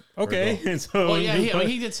he's like, "Okay." And so, Well, yeah,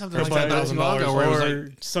 he did something like buy that not too long ago where it was or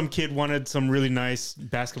like, some kid wanted some really nice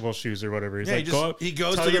basketball shoes or whatever. He's Yeah, like, he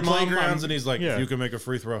goes tell to the your mom playgrounds I'm- and he's like, yeah. if you can make a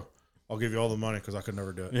free throw, I'll give you all the money because I could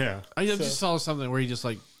never do it. Yeah, I just saw something where he just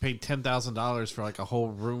like paid $10,000 for like a whole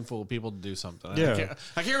room full of people to do something. Yeah.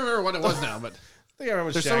 I can't remember what it was now, but I think I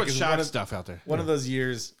remember there's Shaq so much is Shaq stuff out there. one of those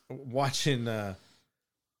years watching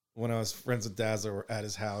when I was friends with Dazzler, we're at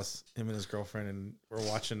his house, him and his girlfriend, and we're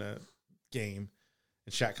watching a game,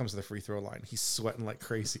 and Shaq comes to the free throw line. He's sweating like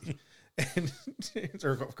crazy. And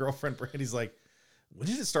her girlfriend, Brandy's like, when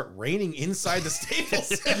did it start raining inside the Staples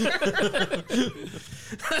Center? That's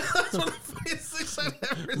one of the funniest things I've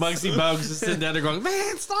ever Muggsy seen. Bogues is sitting down there going,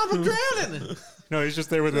 man, stop, I'm drowning. no, he's just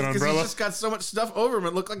there with an Because umbrella. he's just got so much stuff over him.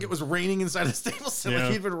 It looked like it was raining inside the Staples Center. Yeah.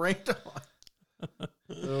 Like he'd been rained on.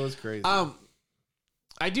 It was crazy.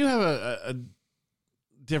 I do have a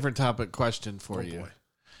different topic question for you. boy.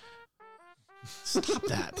 Stop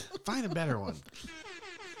that. Find a better one.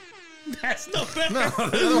 That's no better. No,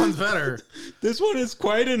 the other one's better. This one is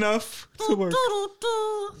quite enough to work.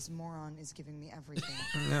 This moron is giving me everything.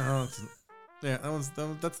 No, yeah,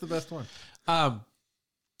 that's the best one.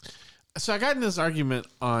 So I got in this argument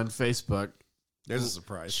on Facebook There's a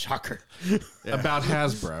surprise. Shocker. about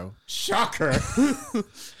Hasbro. Shocker.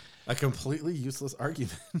 A completely useless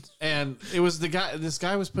argument. And it was this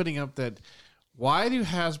guy was putting up that why do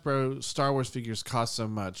Hasbro Star Wars figures cost so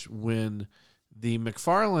much when the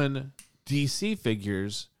McFarlane DC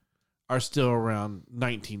figures are still around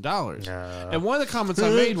 $19? And one of the comments I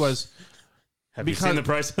made was, Have you Because- seen the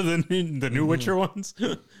price of the new Witcher ones?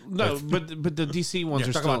 no, but the DC ones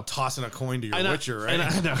are Talk still. about tossing a coin to your I know- Witcher, right? and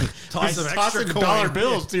I know. Toss some extra coin. dollar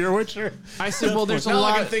bills to your Witcher. I said, well, there's a All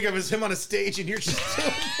I lot. can think of is him on a stage, and you're just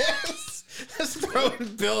doing this. Just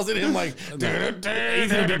throwing bills at him like. He's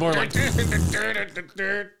gonna be more like.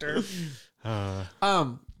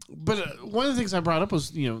 But one of the things I brought up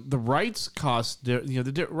was the rights cost.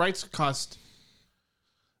 The rights cost.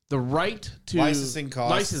 The right to Licensing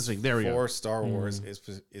costs licensing. There we for go. Star Wars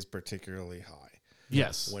is particularly high.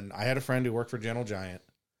 Yes. When I had a friend who worked for Gentle Giant,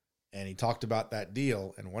 and he talked about that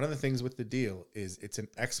deal, and one of the things with the deal is it's an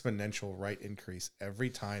exponential right increase every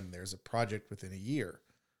time there's a project within a year.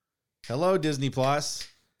 Hello, Disney Plus.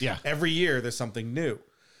 Yeah. Every year there's something new.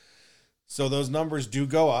 So those numbers do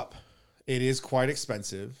go up. It is quite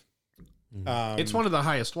expensive. It's one of the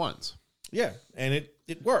highest ones. Yeah, and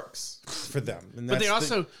it works for them. And But that's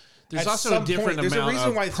there's at also some a different point, there's amount a reason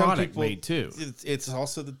of why some product people, made too. It's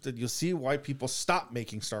also that you'll see why people stop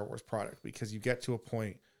making Star Wars product, because you get to a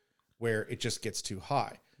point where it just gets too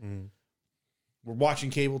high. We're watching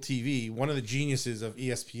cable TV. One of the geniuses of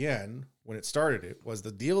ESPN, when it started it, was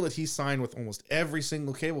the deal that he signed with almost every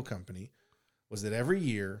single cable company was that every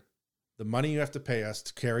year the money you have to pay us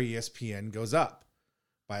to carry ESPN goes up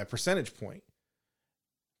by a percentage point.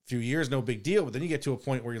 Few years, no big deal. But then you get to a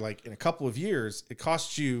point where you're like, in a couple of years, it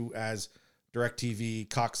costs you as DirecTV,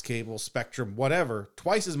 Cox Cable, Spectrum, whatever,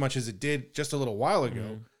 twice as much as it did just a little while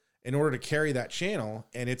ago in order to carry that channel.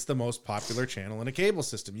 And it's the most popular channel in a cable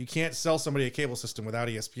system. You can't sell somebody a cable system without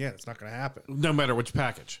ESPN. It's not going to happen. No matter which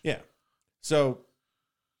package. Yeah. So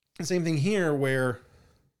the same thing here, where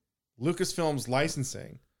Lucasfilm's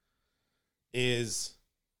licensing is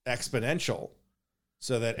exponential,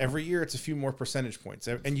 so that every year it's a few more percentage points,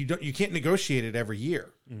 and you can't negotiate it every year.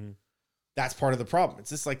 That's part of the problem. It's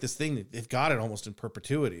just like this thing that they've got it almost in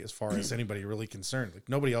perpetuity as far as anybody really concerned. Like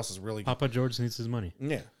nobody else is really. Papa George needs his money.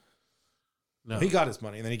 Yeah. No. He got his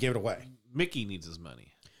money and then he gave it away. Mickey needs his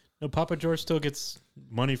money. No, Papa George still gets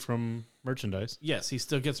money from merchandise. Yes, he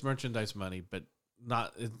still gets merchandise money, but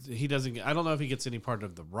not. He doesn't. I don't know if he gets any part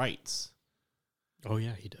of the rights. Oh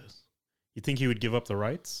yeah, he does. You think he would give up the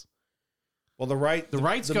rights? Well, the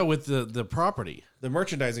rights go with the properity. The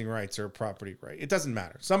merchandising rights are a property right. It doesn't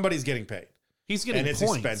matter. Somebody's getting paid. He's getting and it's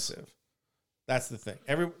points. expensive. That's the thing.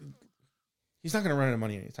 He's not going to run out of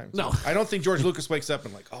money anytime soon. No. I don't think George Lucas wakes up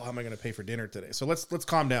and like, oh, how am I going to pay for dinner today? So let's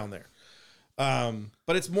calm down there.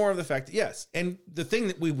 But it's more of the fact that, yes. And the thing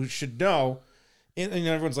that we should know, and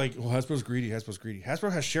everyone's like, well, Hasbro's greedy.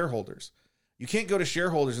 Hasbro has shareholders. You can't go to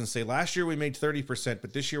shareholders and say, last year we made 30%,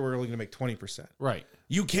 but this year we're only going to make 20%. Right.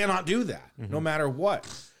 You cannot do that, no matter what.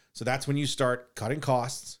 So that's when you start cutting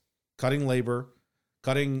costs, cutting labor,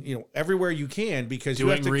 cutting, everywhere you can, because you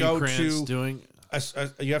have to go to.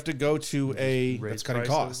 You have to go to a raise that's cutting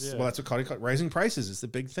prices, costs. yeah. Well, that's what rising prices is the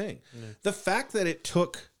big thing. The fact that it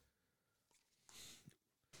took.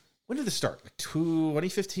 When did this start? Like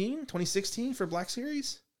 2015, 2016 for Black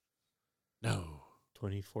Series? No.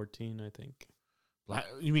 2014, I think.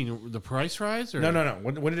 You mean the price rise? Or? No.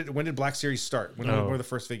 When did Black Series start? When Oh. were the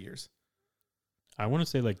first figures? I want to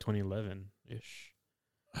say like 2011-ish.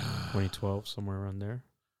 2012, somewhere around there.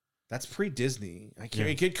 That's pre-Disney. I Yeah.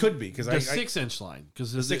 can't. It could be because The I 6-inch line.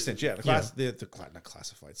 Because the 6-inch. Yeah, not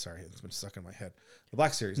classified. Sorry, it's been stuck in my head. The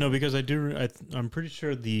Black Series. No, because I'm pretty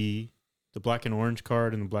sure the black and orange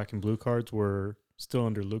card and the black and blue cards were still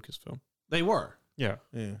under Lucasfilm. They were. Yeah.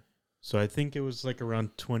 Yeah. So I think it was like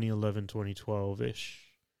around 2011,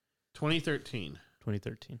 2012-ish, 2013.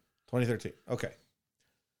 2013. 2013. Okay.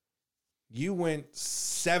 You went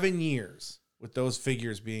 7 years with those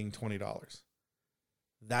figures being $20.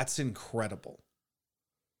 That's incredible.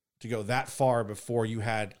 To go that far before you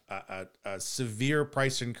had a severe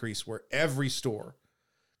price increase where every store,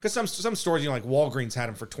 because some stores, like Walgreens had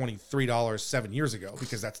them for $23 7 years ago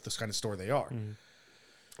because that's the kind of store they are. Mm.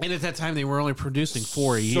 And at that time, they were only producing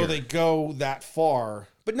 4 a year. So they go that far.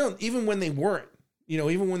 But no, even when they weren't,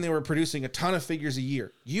 even when they were producing a ton of figures a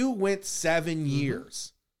year, you went 7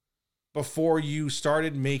 years before you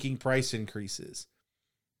started making price increases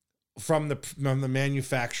from the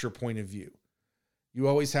manufacturer point of view. You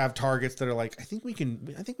always have targets that are like, I think we can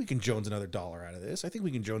Jones another $1 out of this. I think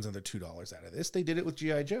we can Jones another $2 out of this. They did it with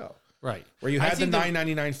G.I. Joe. Right. Where you I had the think that-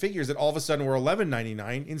 $9.99 figures that all of a sudden were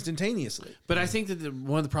 $11.99 instantaneously. But I think that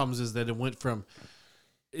one of the problems is that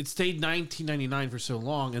it stayed $19.99 for so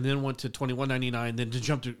long, and then went to $21.99, then to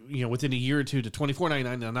jump to within a year or two to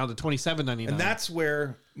 $24.99, and now to $27.99. And that's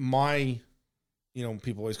where my,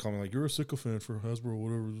 people always call me like, you're a sycophant for Hasbro,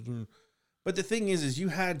 whatever. But the thing is you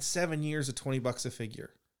had 7 years of $20 a figure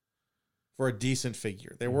for a decent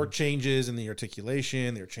figure. There were changes in the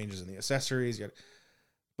articulation, there were changes in the accessories.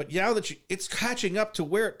 But now that it's catching up to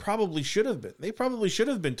where it probably should have been. They probably should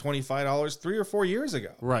have been $25 3 or 4 years ago.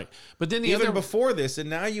 right. But then Even before this, and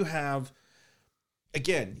now you have,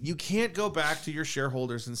 again, you can't go back to your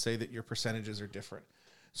shareholders and say that your percentages are different.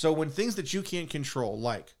 So when things that you can't control,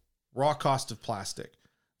 like raw cost of plastic,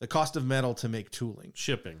 the cost of metal to make tooling,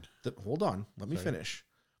 shipping. hold on, let me finish.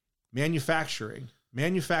 Manufacturing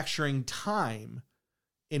time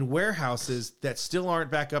in warehouses that still aren't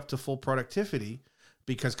back up to full productivity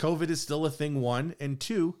because COVID is still a thing, 1, and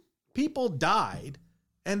 2, people died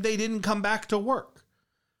and they didn't come back to work.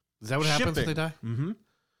 Is that what happens when they die? Mm-hmm.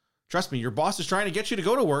 Trust me, your boss is trying to get you to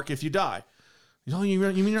go to work if you die. You mean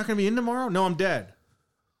you're not going to be in tomorrow? No, I'm dead.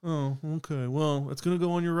 Oh, okay. Well, it's going to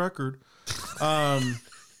go on your record.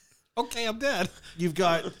 Okay, I'm dead. You've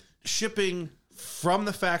got shipping from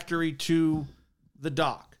the factory to the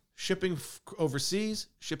dock, shipping overseas,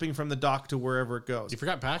 shipping from the dock to wherever it goes. You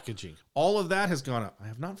forgot packaging. All of that has gone up. I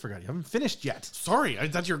have not forgotten. You haven't finished yet. Sorry, I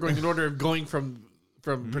thought you were going in order of going from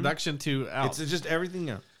production to out. It's just everything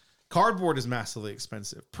else. Cardboard is massively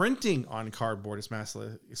expensive. Printing on cardboard is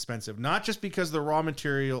massively expensive, not just because of the raw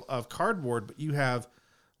material of cardboard, but you have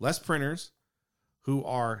less printers who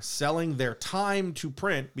are selling their time to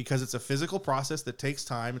print because it's a physical process that takes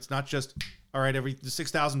time. It's not just, all right, every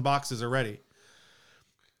 6,000 boxes are ready.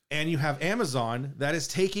 And you have Amazon that is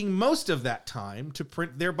taking most of that time to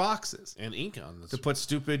print their boxes. and ink on this. To put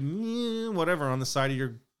stupid whatever on the side of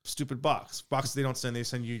your stupid box. Boxes they don't send, they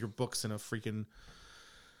send you your books in a freaking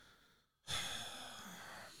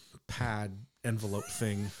pad envelope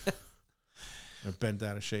thing. They're bent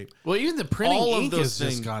out of shape. Well, even the printing All of ink those has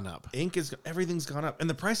just things- gone up. Everything's gone up. And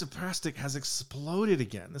the price of plastic has exploded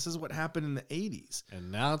again. This is what happened in the 80s.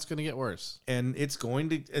 And now it's going to get worse. And it's going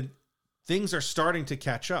to, and things are starting to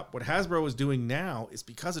catch up. What Hasbro is doing now is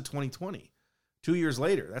because of 2020. 2 years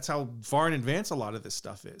later. That's how far in advance a lot of this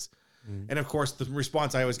stuff is. And of course, the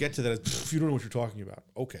response I always get to that is, you don't know what you're talking about.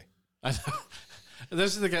 Okay.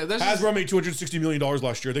 This is the guy. Hasbro made $260 million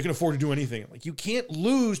last year. They can afford to do anything. Like, you can't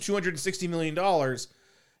lose $260 million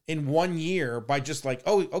in 1 year by just like,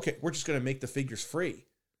 oh, okay, we're just going to make the figures free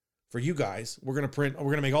for you guys. We're going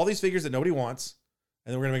to make all these figures that nobody wants,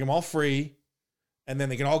 and then we're going to make them all free, and then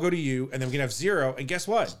they can all go to you, and then we can have zero. And guess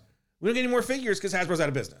what? We don't get any more figures because Hasbro's out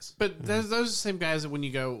of business. But those are the same guys that when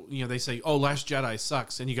you go, they say, "Oh, Last Jedi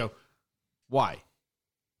sucks," and you go, "Why?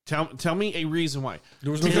 Tell me a reason why."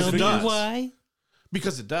 There was Because it does. Why?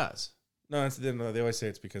 Because it does. No, they always say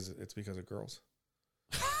it's because of girls.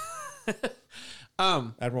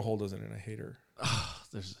 Admiral Hole doesn't, and I hate her.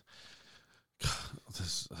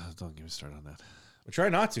 Don't get me started on that. I try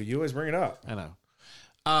not to. You always bring it up. I know.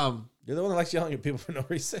 You're the one that likes yelling at people for no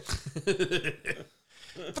reason.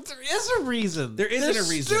 But there is a reason. There isn't They're a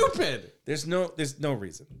reason. Stupid. There's no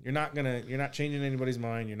reason. You're not changing anybody's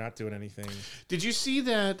mind. You're not doing anything. Did you see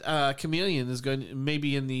that Chameleon is going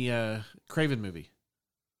maybe in the Craven movie?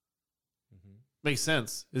 Makes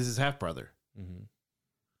sense. This is his half brother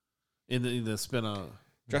in the spin-off.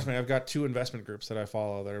 Trust me, I've got 2 investment groups that I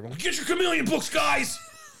follow that are like, get your Chameleon books, guys.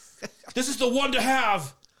 This is the one to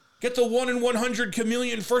have. Get the 1 in 100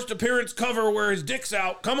 Chameleon first appearance cover where his dick's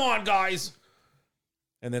out. Come on, guys.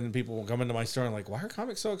 And then people will come into my store and like, why are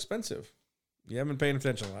comics so expensive? You haven't been paying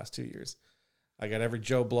attention the last 2 years. I got every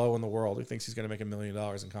Joe Blow in the world who thinks he's going to make $1 million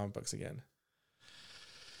in comic books again.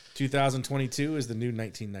 2022 is the new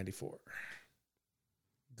 1994.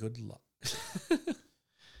 Good luck.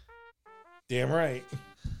 Damn right.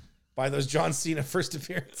 Buy those John Cena first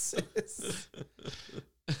appearances.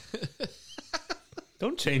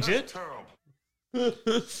 Don't change it.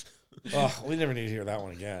 Oh, we never need to hear that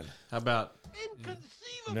one again. How about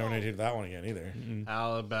Never need to hear that one again either.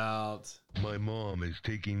 how about My mom is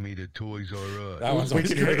taking me to Toys R Us. That one's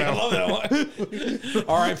always great. I love that one.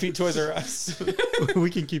 R.I.P. Toys R Us. We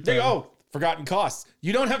can keep There that. you go. Forgotten costs.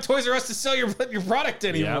 You don't have Toys R Us to sell your product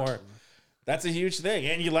anymore. That's a huge thing.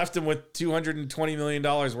 And you left them with $220 million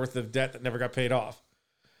worth of debt that never got paid off.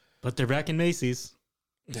 But they're back in Macy's.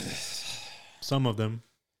 Some of them.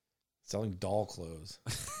 Selling doll clothes.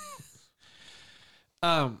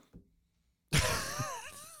 the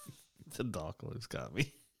dog clothes got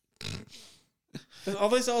me. All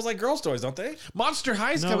they sell is like girls' toys, don't they? Monster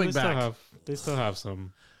High's No, coming they back. still have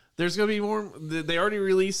some. There's gonna be more. They already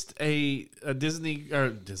released a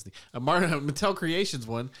Mattel Creations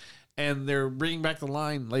one, and they're bringing back the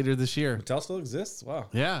line later this year. Mattel still exists? Wow.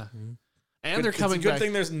 Yeah, and they're coming It's a good back.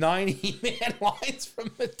 thing there's 9 He-Man lines from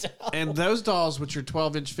Mattel. And those dolls, which are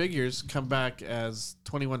 12-inch figures, come back as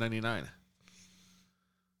 $21.99.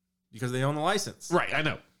 Because they own the license. Right, I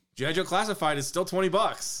know. G.I. Joe Classified is still $20.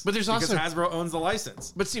 But there's because also- Hasbro owns the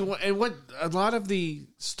license. But see, what a lot of the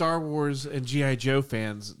Star Wars and G.I. Joe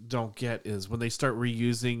fans don't get is when they start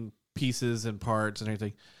reusing pieces and parts and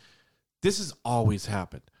everything. This has always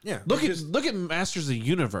happened. Yeah. Look at Masters of the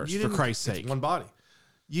Universe, for Christ's sake. It's one body.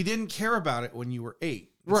 You didn't care about it when you were 8.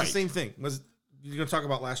 It's Right. the same thing. You're going to talk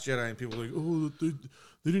about Last Jedi and people are like, oh,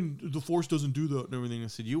 they didn't. The Force doesn't do that and everything. I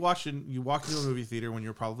said, you walked into a movie theater when you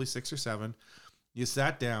were probably 6 or 7. You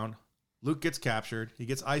sat down. Luke gets captured. He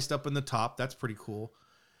gets iced up in the top. That's pretty cool.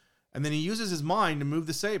 And then he uses his mind to move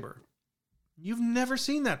the saber. You've never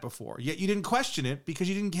seen that before. Yet you didn't question it because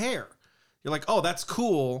you didn't care. You're like, oh, that's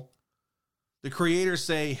cool. The creators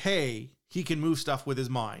say, hey, he can move stuff with his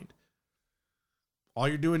mind. All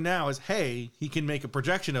you're doing now is, hey, he can make a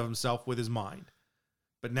projection of himself with his mind.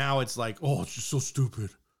 But now it's like, oh, it's just so stupid.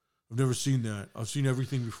 I've never seen that. I've seen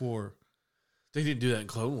everything before. They didn't do that in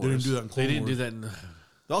Clone Wars. They didn't do that in Clone They didn't Wars. do that in...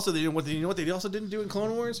 Also, you know what they also didn't do in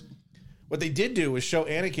Clone Wars? What they did do was show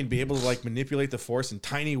Anakin be able to like manipulate the Force in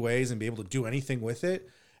tiny ways and be able to do anything with it.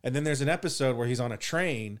 And then there's an episode where he's on a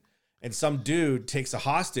train and some dude takes a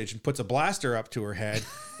hostage and puts a blaster up to her head.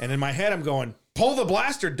 And in my head, I'm going, pull the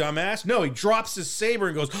blaster, dumbass. No, he drops his saber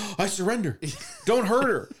and goes, I surrender. Don't hurt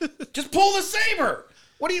her. Just pull the saber.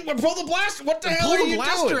 Pull the blaster? What the hell Pull are the you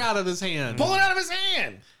blaster doing? out of his hand. Pull it out of his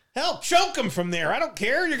hand. Hell, choke him from there. I don't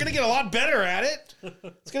care. You're going to get a lot better at it.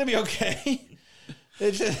 It's going to be okay.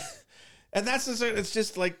 It's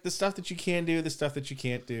just like the stuff that you can do, the stuff that you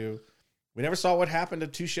can't do. We never saw what happened to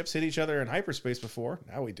 2 ships hit each other in hyperspace before.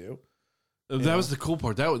 Now we do. That was the cool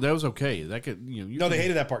part. That was okay. That could No, they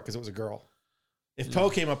hated that part because it was a girl. If Poe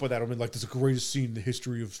came up with that, it would be like, this is the greatest scene in the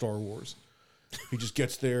history of Star Wars. He just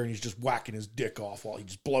gets there and he's just whacking his dick off while he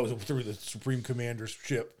just blows it through the Supreme Commander's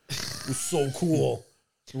ship. It was so cool.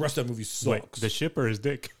 The rest of that movie sucks. Wait, the ship or his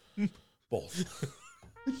dick? Both.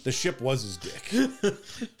 The ship was his dick.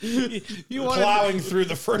 You wanted, Plowing through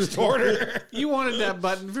the First Order. you wanted that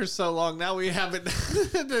button for so long. Now we have it.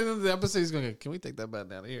 The episode's going, can we take that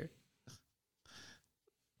button out of here?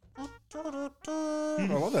 I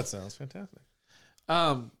love that sound. It's fantastic.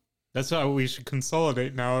 That's how we should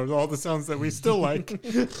consolidate now. All the sounds that we still like.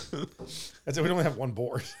 That's it. We only have one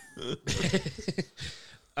board.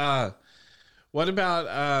 What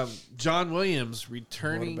about John Williams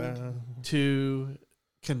returning to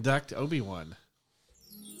conduct Obi-Wan?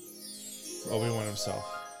 Obi-Wan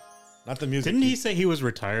himself. Not the music. Didn't he say he was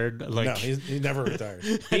retired? Like No, he never retired.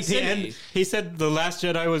 at the end, he said The Last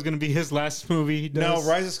Jedi was going to be his last movie. He No, does.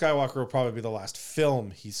 Rise of Skywalker will probably be the last film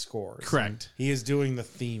he scores. Correct. He is doing the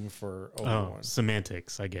theme for Obi-Wan. Oh,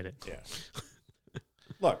 semantics. I get it. Yeah.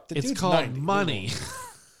 Look, the It's dude's called 90. money.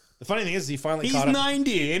 The funny thing is, he finally He's caught up.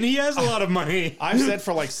 90 and he has a lot of money. I've said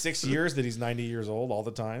for like 6 years that he's 90 years old all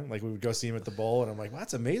the time. Like we would go see him at the bowl, and I'm like, well,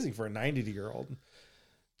 that's amazing for a 90-year-old.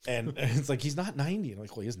 And it's like, he's not 90. I'm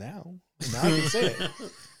like, well, he is now. Now I can say it.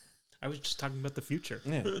 I was just talking about the future.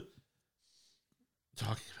 Yeah.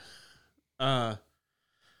 Talking about.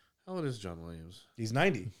 How old is John Williams? He's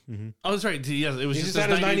 90. Oh, that's right. Yes, it was He just just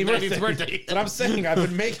had his 90th 90th birthday. But I'm saying, I've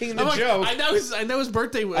been making the I'm like, joke. I know his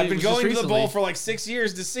birthday. I've been going to the bowl bowl for like 6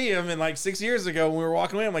 years to see him. And like 6 years ago, when we were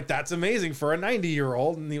walking away, I'm like, that's amazing for a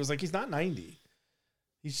 90-year-old. And he was like, he's not 90.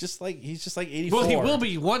 He's just like 84. Well, he will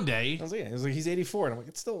be one day. I was like, yeah. He was like, he's 84. And I'm like,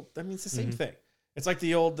 it's still, I mean, it's the same thing. It's like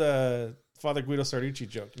the old Father Guido Sarducci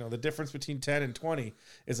joke. You know, the difference between 10 and 20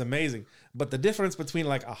 is amazing. But the difference between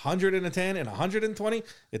like 110 and 120,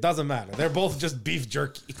 it doesn't matter. They're both just beef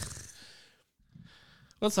jerky.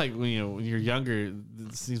 Well, it's like when you're younger,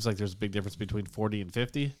 it seems like there's a big difference between 40 and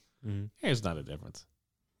 50. There's not a difference.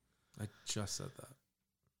 I just said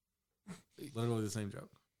that. Literally the same joke.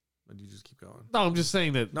 But you just keep going. No, I'm just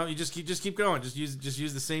saying that. No, you just keep going. Just use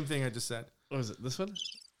the same thing I just said. What is it? This one?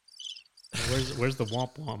 Where's the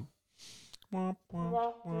womp womp? Womp,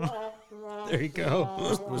 womp, womp. There you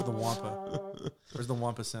go. Where's the wampa? Where's the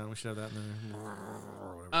wampa sound? We should have that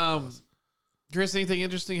in there. Chris, anything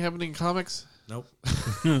interesting happening in comics? Nope.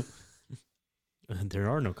 There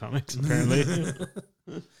are no comics, apparently.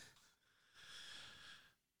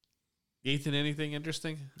 Ethan, anything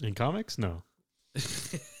interesting? In comics? No.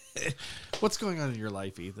 What's going on in your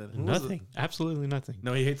life, Ethan? Nothing. Absolutely nothing.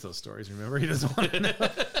 No, he hates those stories. Remember, he doesn't want to know.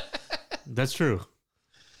 That's true.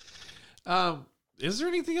 Is there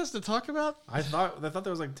anything else to talk about? I thought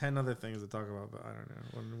there was like 10 other things to talk about, but I don't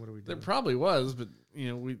know. What do we do? There probably was, but we You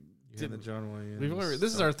had the didn't. John Williams.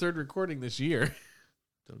 This is our third recording this year.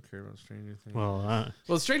 Don't care about Stranger Things.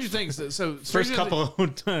 Well, Stranger Things. So first Stranger couple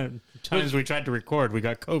of times we tried to record, we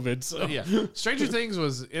got COVID. So yeah, Stranger Things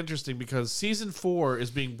was interesting because season 4 is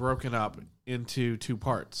being broken up into 2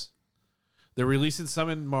 parts. They're releasing some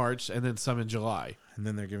in March and then some in July, And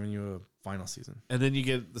then they're giving you a final season. and then you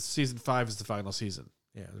get the season 5 is the final season.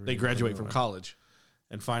 Yeah, They graduate from college.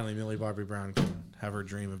 and finally Millie Bobby Brown can have her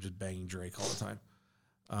dream of just banging Drake all the time.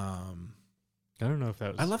 I don't know if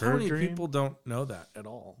that was I love her how many dream. people don't know that at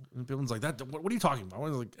all. And people's like, "That what are you talking about?" I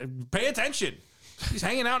was like, "Pay attention! He's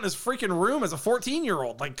hanging out in his freaking room as a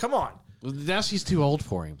 14-year-old. Like, come on." Well, now she's too old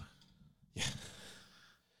for him. It's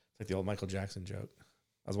like the old Michael Jackson joke.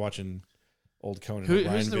 I was watching old Conan Who's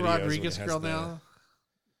O'Brien the videos when Rodriguez it has girl now?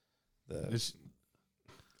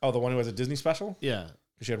 The one who has a Disney special? Yeah.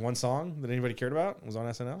 She had one song that anybody cared about. It was on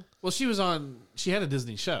SNL. Well, she had a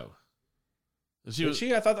Disney show. She was.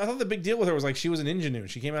 I thought the big deal with her was like she was an ingenue.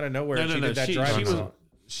 She came out of nowhere. And she did that driving song.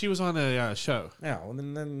 She was on a show. Yeah, well,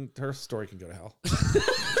 then her story can go to hell.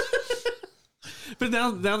 But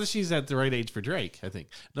now that she's at the right age for Drake, I think.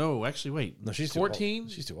 No, actually, wait. No, she's 14.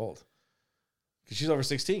 She's too old. Because she's over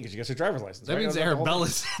 16 because she gets her driver's license. That right? means That was the whole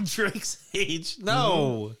Arabella's Drake's age.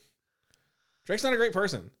 No. Drake's not a great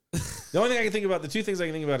person. The only thing I can think about, the 2 things I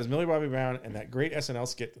can think about is Millie Bobby Brown and that great SNL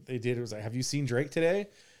skit that they did. It was like, have you seen Drake today?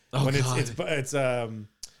 Oh, when God. it's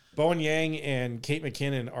Bowen Yang and Kate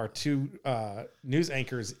McKinnon are 2 news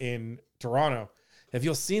anchors in Toronto. Have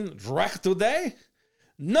you seen Drake today?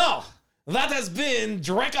 No, that has been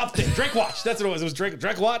Drake Update, Drake Watch. That's what it was. It was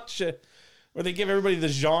Drake Watch, where they give everybody the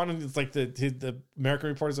Jean. And it's like the American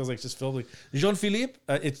reporters. I was like just filled with Jean Philippe.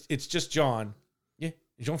 It's just John. Yeah,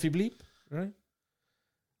 Jean Philippe. Right.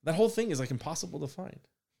 That whole thing is like impossible to find.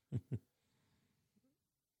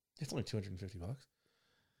 It's only $250.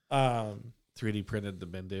 3D printed the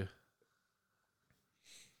Bendu.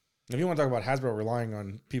 If you want to talk about Hasbro relying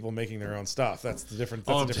on people making their own stuff, that's the different.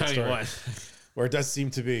 That's Oh, a I'm different telling story. you what. Where it does seem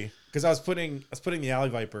to be, because I was putting the Alley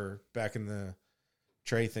Viper back in the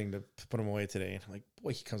tray thing to put him away today, and I'm like,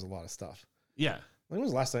 boy, he comes with a lot of stuff. Yeah. When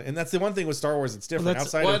was the last time? And that's the one thing with Star Wars that's different. that's-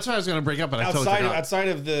 outside That's what I was going to bring up, but I totally forgot. outside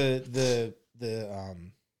of the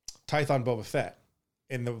Tython Boba Fett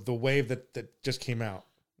and the wave that just came out.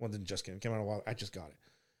 Well, it didn't just came out a while. I just got it.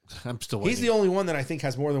 I'm still waiting. He's the only one that I think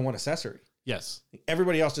has more than one accessory. Yes.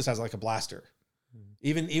 Everybody else just has like a blaster.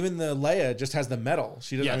 Even the Leia just has the metal.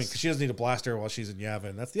 She doesn't. I mean, Yes. she doesn't need a blaster while she's in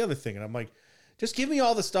Yavin. That's the other thing. And I'm like, just give me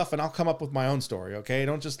all the stuff, and I'll come up with my own story. Okay,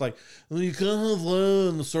 don't just like, well, you can't have Leia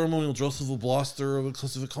in the ceremonial dress of a blaster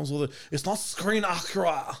because if it comes with it, it's not screen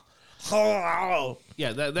accurate.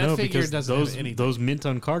 Yeah, that No, figure because doesn't have anything. those mint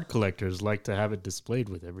on card collectors like to have it displayed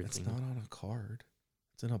with It's everything. not on a card.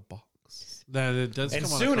 It's in a box. That it does And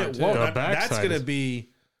come soon on a it card, too. won't. The That's backside gonna is- be.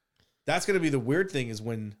 That's going to be the weird thing is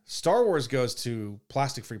when Star Wars goes to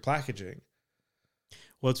plastic-free packaging.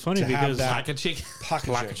 Well, it's funny to have because that Packaging.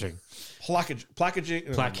 packaging. Plackaging.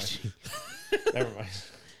 Oh, Plackaging. Never mind.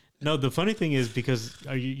 No, the funny thing is because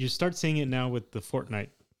you start seeing it now with the Fortnite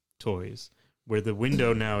toys, where the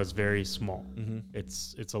window now is very small.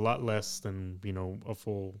 It's a lot less than a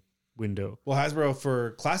full window. Well, Hasbro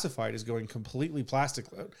for Classified is going completely plastic.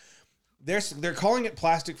 They're calling it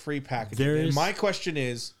plastic-free packaging. And my question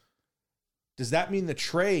is, does that mean the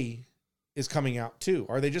tray is coming out too?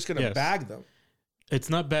 Are they just going to Yes. bag them? It's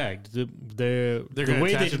not bagged. They're The going to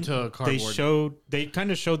way attach it to a cardboard. they kind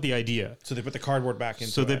of showed the idea. So they put the cardboard back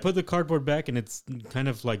into So they it. put the cardboard back, and it's kind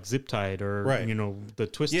of like zip tied or Right. the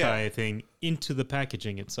twist Yeah. tie thing into the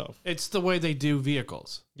packaging itself. It's the way they do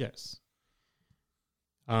vehicles. Yes.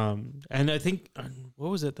 And I think what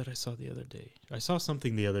was it that I saw the other day? I saw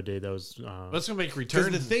something the other day that was That's going to make Because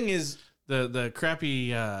returns. the thing is, the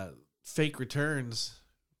crappy fake returns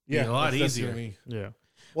yeah, be a lot that's easier. gonna be- yeah.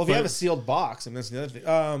 Well, if you But- have a sealed box, and that's the other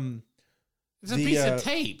thing. It's a The, piece uh, of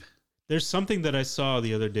tape. There's something that I saw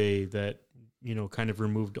the other day that kind of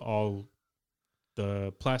removed all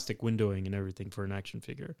the plastic windowing and everything for an action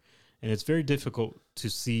figure, and it's very difficult to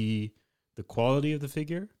see the quality of the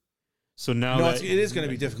figure. So now No, that it is going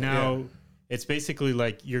to be difficult. now yeah. it's basically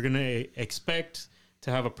like you're going to expect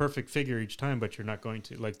to have a perfect figure each time, but you're not going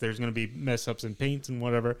to. Like there's going to be mess ups in paints and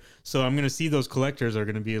whatever. So I'm going to see those collectors are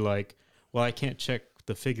going to be like, well, I can't check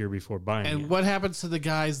the figure before buying And it. what happens to the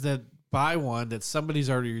guys that buy one that somebody's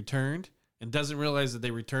already returned and doesn't realize that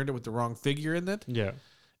they returned it with the wrong figure in it? Yeah.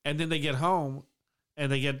 And then they get home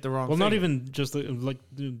and they get the wrong Well, figure. not even just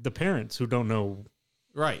the parents who don't know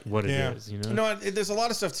Right. what it Yeah. is. No, there's a lot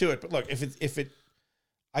of stuff to it. But look,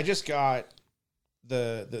 I just got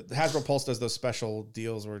the Hasbro Pulse does those special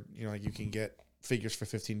deals where like you can get figures for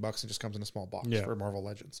 $15 and just comes in a small box Yeah. for Marvel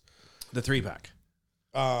Legends. The 3-pack.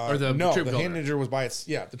 Or the no, Troop the Builder. Hand Ninja was by its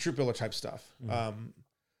the Troop Builder type stuff.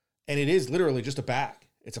 And it is literally just a bag.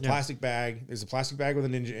 It's a Yeah. plastic bag. There's a plastic bag with a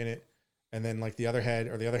ninja in it, and then like the other head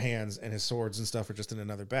or the other hands and his swords and stuff are just in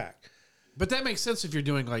another bag. But that makes sense if you're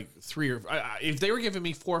doing like 3 or if they were giving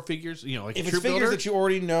me 4 figures, like If a it's Troop figures Builder, that you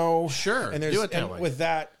already know, Sure, and there's do it that and way. with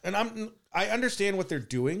that, and I understand what they're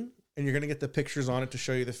doing, and you're gonna get the pictures on it to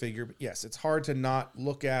show you the figure. But yes, it's hard to not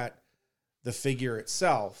look at the figure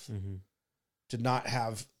itself to not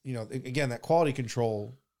have again that quality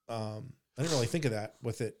control. I didn't really think of that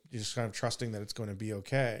with it. You're just kind of trusting that it's going to be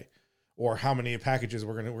okay, or how many packages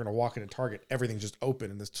we're gonna walk into Target, everything's just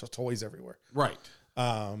open and there's toys everywhere. right.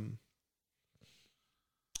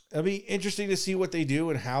 It'll be interesting to see what they do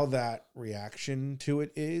and how that reaction to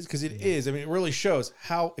it is, because it is. I mean, it really shows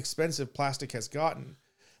how expensive plastic has gotten.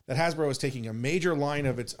 That Hasbro is taking a major line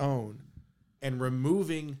of its own and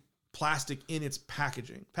removing plastic in its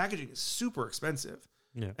packaging. Packaging is super expensive.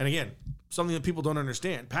 Yeah. And again, something that people don't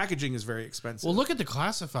understand. Packaging is very expensive. Well, look at the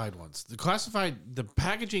classified ones. The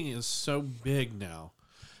packaging is so big now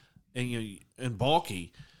and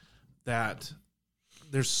bulky that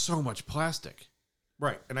there's so much plastic.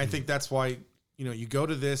 right. And I think that's why, you go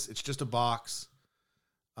to this, it's just a box.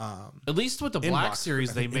 At least with the Inbox, Black Series,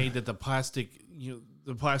 I they think, made that the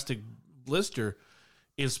plastic blister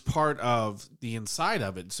is part of the inside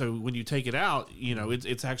of it. So when you take it out,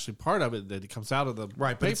 it's actually part of it that it comes out of the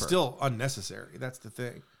Right. But paper. it's still unnecessary. That's the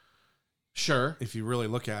thing. Sure. If you really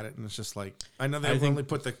look at it, and it's just like, I know I they think- only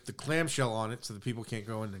put the clamshell on it so that people can't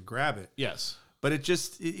go in and grab it. Yes. But it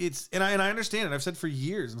just it's and I understand it. I've said for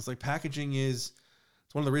years, and it's like packaging is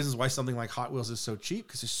it's one of the reasons why something like Hot Wheels is so cheap,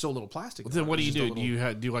 because there's so little plastic. Then on it. what do you It's just a do? Do little-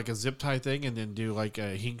 you do like a zip tie thing and then do like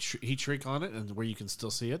a heat shrink on it, and where you can still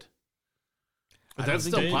see it? But I don't that's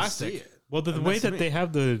think still they plastic. see it. Well, the And way that's the that thing. they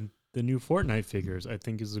have the new Fortnite figures, I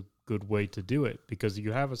think, is a good way to do it because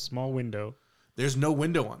you have a small window. There's no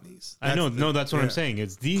window on these. I know, that's what I'm yeah. saying.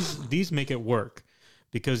 It's these make it work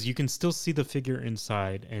because you can still see the figure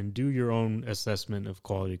inside and do your own assessment of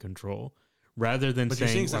quality control rather than But you're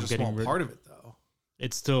saying seeing I'm such a small getting rid. part of it, though.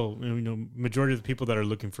 It's still majority of the people that are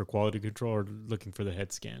looking for quality control are looking for the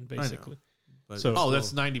head scan basically. But So- Oh,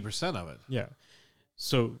 that's 90% of it. Yeah.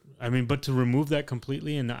 So, I mean, but to remove that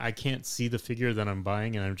completely and I can't see the figure that I'm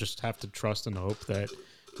buying and I just have to trust and hope that,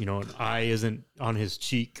 an eye isn't on his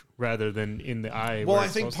cheek rather than in the eye. well, where I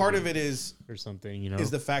it's think supposed part to of be it is or something,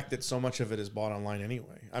 the fact that so much of it is bought online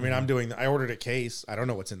anyway. I mean, I ordered a case. I don't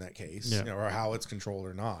know what's in that case, Yeah. or how it's controlled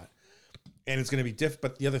or not. And it's going to be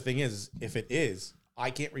But the other thing is, if it is, I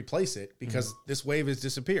can't replace it because this wave has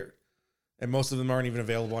disappeared. And most of them aren't even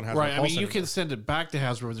available on Hasbro Right. I Pulse mean, you anymore. can send it back to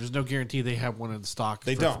Hasbro, but there's no guarantee they have one in stock.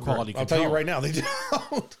 They for don't. quality I'll control. tell you right now, they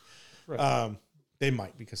don't. Right. They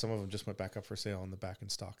might, because some of them just went back up for sale on the back in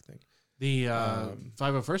stock thing. The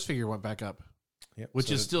 501st figure went back up. Yep. which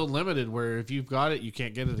so is still limited. Where if you've got it, you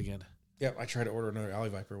can't get it again. yeah. I tried to order another Alley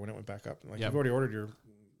Viper when it went back up. Like Yep. you've already ordered your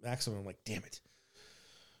Maximum. I'm like, damn it.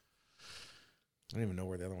 I don't even know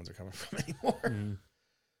where the other ones are coming from anymore.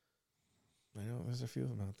 I know there's a few of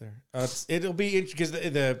them out there. It'll be because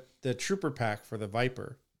the Trooper pack for the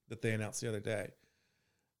Viper that they announced the other day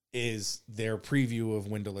is their preview of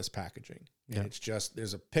windowless packaging. And it's just,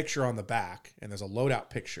 there's a picture on the back and there's a loadout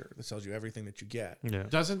picture that tells you everything that you get. Yeah.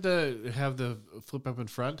 Doesn't the have the flip up in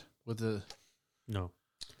front with the? No.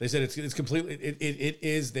 They said it's completely, it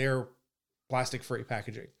is their plastic free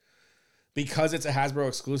packaging because it's a Hasbro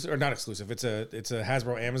exclusive or not exclusive. It's a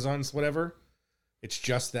Hasbro Amazon's whatever. It's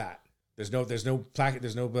just that. There's no placket.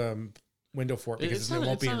 There's no window for it because it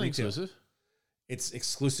won't be in retail. Exclusive. It's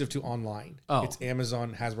exclusive to online. Oh. It's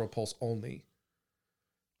Amazon Hasbro Pulse only.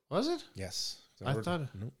 Was it? Yes. I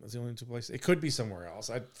thought- nope, that's the only two places. It could be somewhere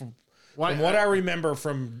else. From Why? what I remember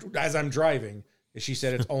from as I'm driving, is she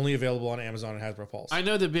said it's only available on Amazon and Hasbro Pulse. I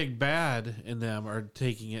know the Big Bad and them are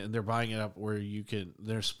taking it and they're buying it up where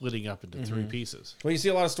they're splitting up into 3 pieces. Well, you see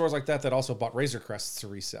a lot of stores like that also bought Razor Crests to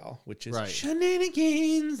resell, which is Right.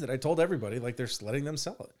 shenanigans that I told everybody, like they're letting them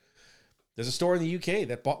sell it. There's a store in the UK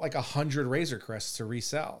that bought like 100 Razor Crests to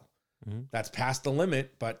resell. That's past the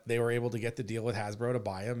limit, but they were able to get the deal with Hasbro to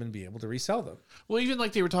buy them and be able to resell them. Well, even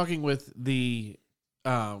like they were talking with the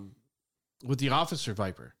Officer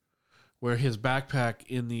Viper, where his backpack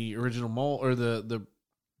in the original mold or the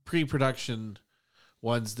pre-production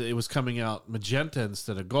ones, that it was coming out magenta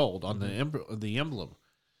instead of gold on the emblem.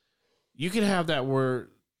 You could have that where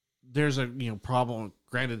there's a problem.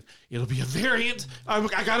 Granted, it'll be a variant. I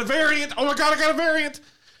got a variant. Oh my god, I got a variant.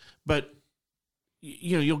 But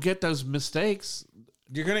you'll get those mistakes.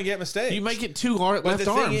 You're going to get mistakes. You might get 2 left But the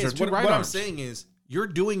thing arms is, or 2 what right I'm arms. saying is, you're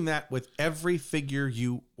doing that with every figure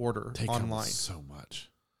you order They come with online. so much.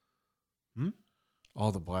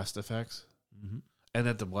 All the blast effects, and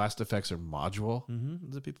that the blast effects are module.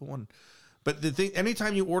 The people want. But the thing,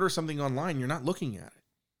 anytime you order something online, you're not looking at it.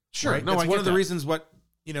 Sure, Right? no, That's I one get of the that. reasons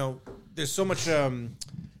there's so much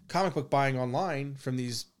comic book buying online from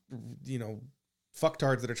these,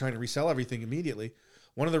 fucktards that are trying to resell everything immediately.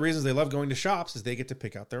 One of the reasons they love going to shops is they get to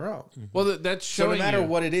pick out their own. Well, that's So showing no matter you.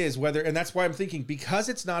 what it is, and that's why I'm thinking, because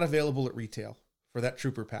it's not available at retail for that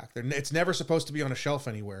Trooper pack, it's never supposed to be on a shelf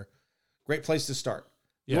anywhere. Great place to start.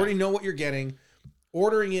 You Yeah. already know what you're getting.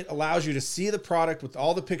 Ordering it allows you to see the product with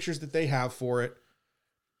all the pictures that they have for it,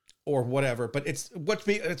 or whatever. But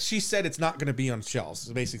she said it's not going to be on shelves.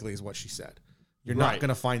 Basically, is what she said. You're not Right. going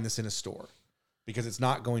to find this in a store because it's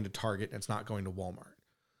not going to Target and it's not going to Walmart.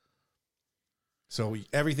 So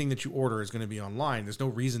everything that you order is going to be online. There's no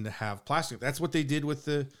reason to have plastic. That's what they did with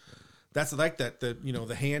the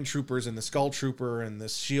hand troopers and the skull trooper and the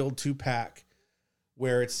shield 2-pack,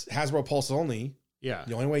 where it's Hasbro Pulse only. Yeah,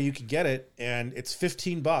 The only way you can get it, and it's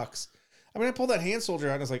 $15. I mean, I pulled that hand soldier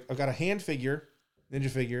out and I was like, I've got a hand figure, ninja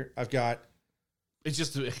figure. I've got it's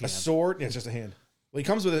just a sword. Yeah, it's just a hand. Well, he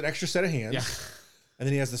comes with an extra set of hands. Yeah. And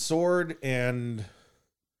then he has the sword, and I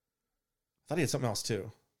thought he had something else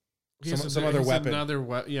too. Some other weapon.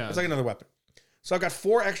 Yeah, It's like another weapon. So I've got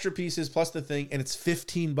 4 extra pieces plus the thing, and it's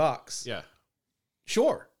 $15. yeah.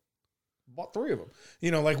 Sure. Bought 3 of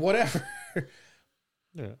them. Whatever.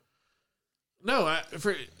 Yeah. No,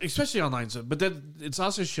 especially online. But then it's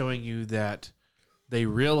also showing you that they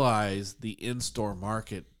realize the in-store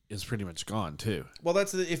market is pretty much gone too. Well,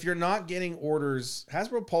 if you're not getting orders,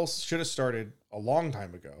 Hasbro Pulse should have started a long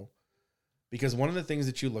time ago, because one of the things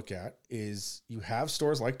that you look at is you have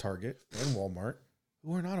stores like Target and Walmart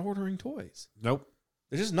who are not ordering toys. Nope.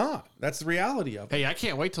 They're just not. That's the reality of it. Hey, I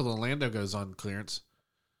can't wait till the Lando goes on clearance.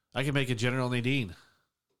 I can make a General Nadine.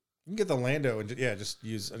 You can get the Lando and I just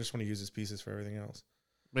want to use his pieces for everything else.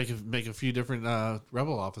 Make a few different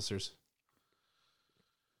rebel officers.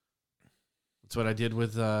 That's what I did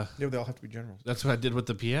with. Yeah, they all have to be generals. That's what I did with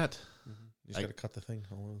the Piet. You just got to cut the thing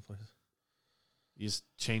all over the place. You just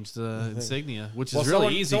change the insignia, which Well, is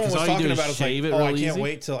really easy someone because was all you do talking is about it, shave it I really can't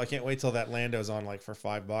easy. I can't wait till that Lando's on for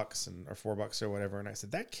 $5 or $4 or whatever. And I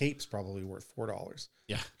said that cape's probably worth $4.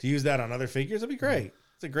 Yeah. To use that on other figures, that'd be great.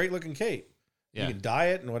 It's a great looking cape. Yeah. You can dye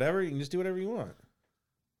it and whatever. You can just do whatever you want.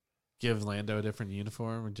 Give Lando a different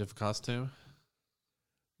uniform or different costume.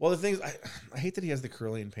 Well, the thing is, I hate that he has the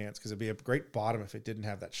Carillion pants because it'd be a great bottom if it didn't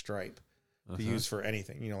have that stripe to use for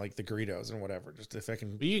anything. Like the Greedos and whatever. Just if I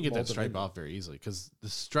can. But you can get mold that them stripe in. off very easily because the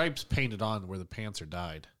stripe's painted on where the pants are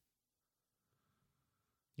dyed.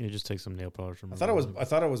 You just take some nail polish. I thought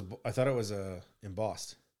it was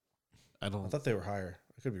embossed. I I don't. thought they were higher.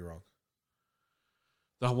 I could be wrong.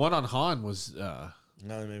 The one on Han was. No,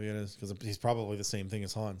 maybe it is because he's probably the same thing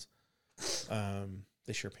as Hans.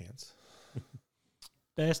 They share pants.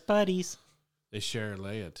 Best buddies. They share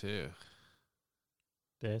Leia too.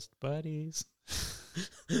 Best buddies.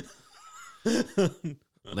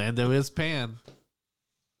 Lando is Pan.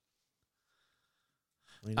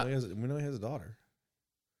 We know he has a daughter.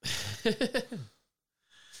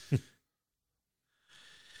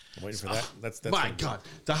 I'm waiting for that. That's My gonna God,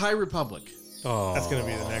 the High Republic. Oh, That's going to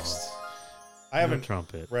be the next. I haven't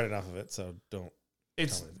trumpet. read enough of it, so don't.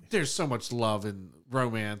 There's so much love and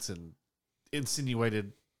romance and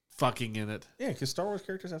insinuated fucking in it. Yeah, because Star Wars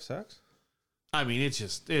characters have sex. I mean,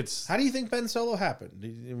 it's. How do you think Ben Solo happened?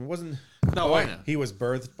 It wasn't. No, I wait, know. he was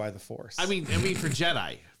birthed by the Force. I mean, for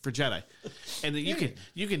Jedi, and that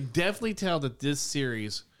you can definitely tell that this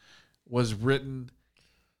series was written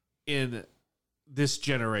in this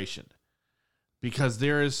generation because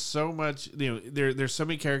there is so much. There's so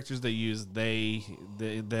many characters that use they,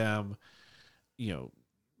 them.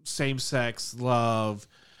 Same sex love,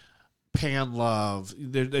 pan love.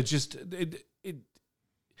 They're just it.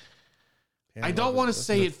 I don't want to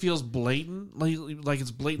say it feels blatant, like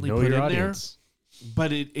it's blatantly Know put your in audience. there,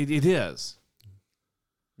 but it is.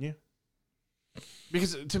 Yeah.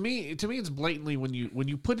 Because to me, it's blatantly when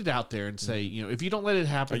you put it out there and say, if you don't let it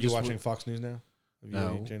happen. Are you watching Fox News now? Have you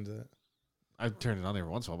No. changed that? I turn it on every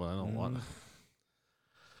once in a while, but I don't want to.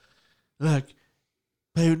 Look,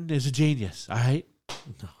 Putin is a genius. All right.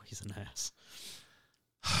 No, he's an ass.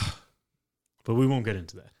 But we won't get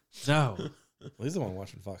into that. No, Well, he's the one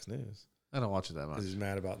watching Fox News I don't watch it that much. because he's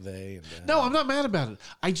mad about they and them. No, I'm not mad about it.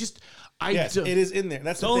 Yes, it is in there.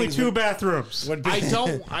 That's It's the only thing, 2 when- bathrooms. when I pe-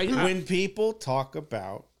 don't. when people talk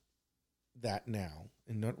about that now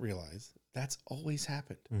and don't realize that's always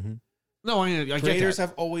happened. No, I get Creators that.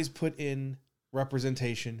 have always put in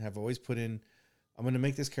representation. Have always put in. I'm going to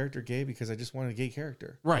make this character gay because I just want a gay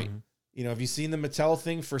character. Right. Have you seen the Mattel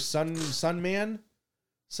thing for Sun Man,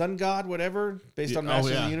 Sun God, whatever, based on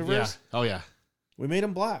Masters of the Universe? Yeah. Oh yeah. We made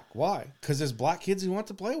him black. Why? Because there's black kids who want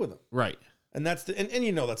to play with him. Right. And that's and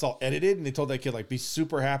that's all edited. And they told that kid, be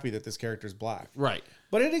super happy that this character's black. Right.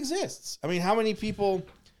 But it exists. I mean, how many people,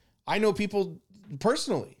 I know people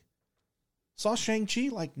personally, saw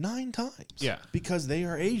Shang-Chi 9 times. Yeah. Because they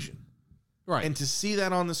are Asian. Right. And to see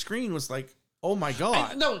that on the screen was like, oh my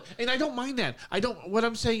God. No, and I don't mind that. What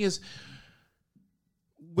I'm saying is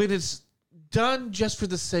when it's done just for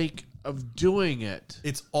the sake of doing it.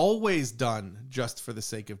 It's always done just for the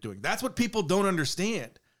sake of doing. That's what people don't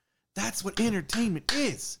understand. That's what entertainment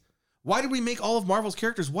is. Why did we make all of Marvel's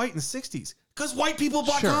characters white in the 60s? Because white people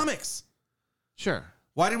bought Sure. comics. Sure.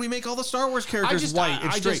 Why did we make all the Star Wars characters white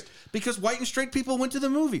and straight? Because white and straight people went to the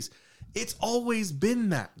movies. It's always been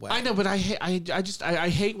that way. I know, but I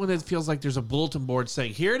hate when it feels like there's a bulletin board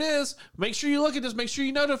saying, "Here it is. Make sure you look at this. Make sure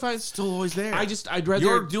you notify." It's still always there. I'd rather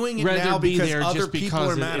You're doing it now be because there other just people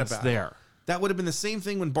because are mad it's about there. it. That would have been the same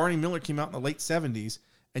thing when Barney Miller came out in the late 70s,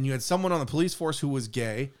 and you had someone on the police force who was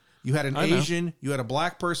gay. You had an I know. Asian. You had a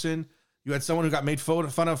black person. You had someone who got made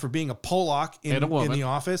fun of for being a Pollock in And a woman. the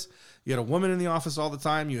office. You had a woman in the office all the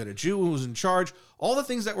time. You had a Jew who was in charge. All the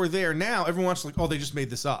things that were there now, everyone's like, oh, they just made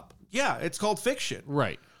this up. Yeah, it's called fiction.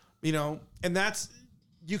 Right. And that's,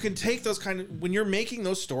 you can take those when you're making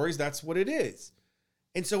those stories, that's what it is.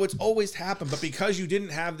 And so it's always happened. But because you didn't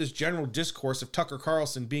have this general discourse of Tucker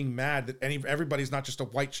Carlson being mad that everybody's not just a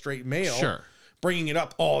white straight male, Sure. bringing it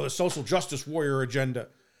up, the social justice warrior agenda.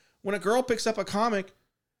 When a girl picks up a comic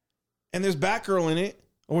and there's Batgirl in it,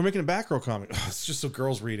 we're making a Batgirl comic. It's just so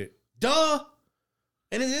girls read it. Duh.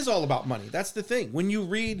 And it is all about money. That's the thing. When you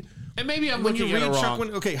read, And maybe I'm when you looking at read it Chuck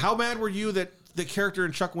wrong. okay, how mad were you that the character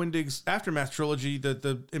in Chuck Wendig's Aftermath trilogy,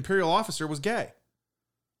 the Imperial officer, was gay?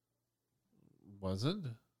 Was it?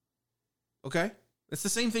 Okay, it's the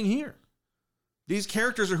same thing here. These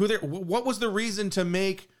characters are who they're. What was the reason to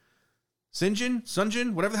make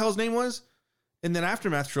Sunjin, whatever the hell his name was, in that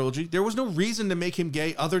Aftermath trilogy? There was no reason to make him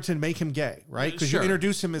gay other than make him gay, right? Because Sure. you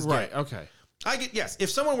introduce him as Right. gay. Okay. I get, yes. If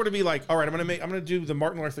someone were to be like, all right, I'm gonna do the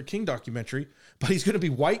Martin Luther King documentary, but he's gonna be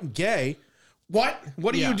white and gay. What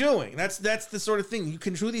are Yeah. you doing? That's the sort of thing. You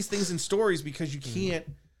can do these things in stories because you can't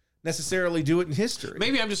necessarily do it in history.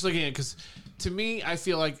 Maybe I'm just looking at it because to me, I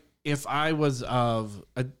feel like if I was of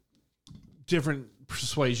a different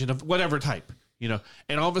persuasion of whatever type,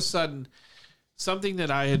 and all of a sudden something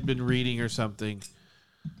that I had been reading or something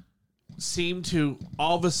seemed to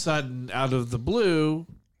all of a sudden out of the blue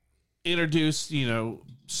introduce,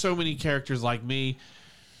 so many characters like me.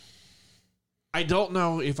 I don't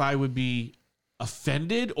know if I would be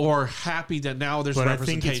offended or happy that now there's But I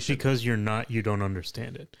representation. think it's because you don't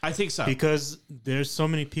understand it. I think so. Because there's so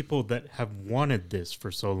many people that have wanted this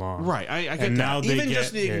for so long. Right. I get And that. now they Even get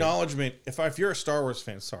just the it. acknowledgement. If you're a Star Wars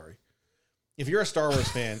fan, sorry. If you're a Star Wars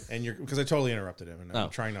fan and you're, because I totally interrupted him and I'm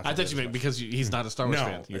trying not to. I thought you meant because he's not a Star Wars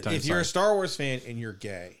fan. No, if you're a Star Wars fan and you're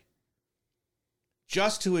gay,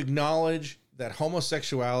 just to acknowledge that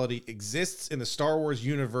homosexuality exists in the Star Wars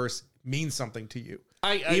universe means something to you.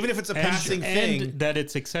 Even if it's a passing thing. And that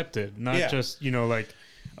it's accepted, not Yeah. just, like,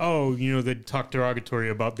 oh, they talk derogatory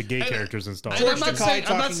about the gay characters and stuff. And I'm George not Takei saying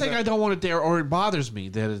talking I don't want it there or it bothers me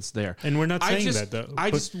that it's there. And we're not saying just, that, though. I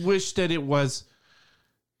But- just wish that it was.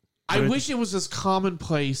 I But- wish it was as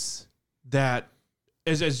commonplace that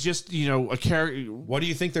as just a character. What do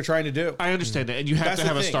you think they're trying to do? I understand that, and you have That's to the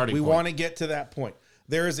have a thing. starting We point. want to get to that point.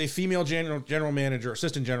 There is a female general manager,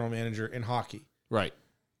 assistant general manager in hockey. Right.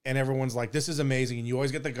 And everyone's like, this is amazing. And you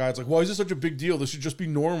always get the guys like, why is this such a big deal? This should just be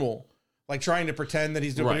normal. Like trying to pretend that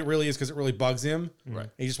he's doing Right. it really is because it really bugs him. Right.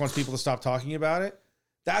 He just wants people to stop talking about it.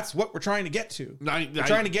 That's what we're trying to get to. We're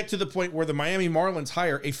trying to get to the point where the Miami Marlins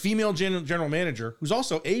hire a female general manager who's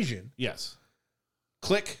also Asian. Yes.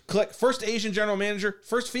 Click. First Asian general manager,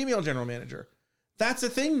 first female general manager. That's a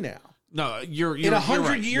thing now. No, you're In 100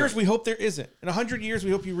 right. years, we hope there isn't. In 100 years,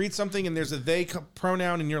 we hope you read something and there's a they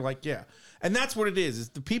pronoun and you're like, yeah. And that's what it is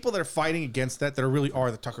the people that are fighting against that really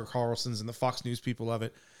are the Tucker Carlsons and the Fox News people of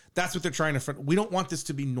it. That's what they're trying to. We don't want this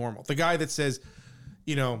to be normal. The guy that says,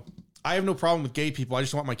 I have no problem with gay people. I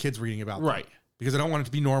just don't want my kids reading about them. Right. Because I don't want it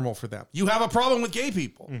to be normal for them. You have a problem with gay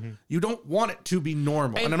people. You don't want it to be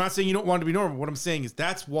normal. And I'm not saying you don't want it to be normal. What I'm saying is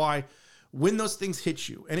that's why when those things hit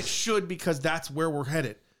you, and it should because that's where we're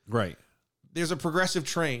headed. Right. There's a progressive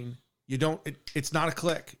train. You don't. It's not a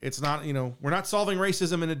click. It's not. We're not solving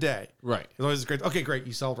racism in a day. Right. It's always great. Okay, great.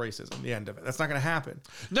 You solved racism. The end of it. That's not going to happen.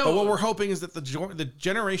 No. But what we're hoping is that the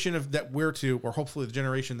generation that we're to, or hopefully the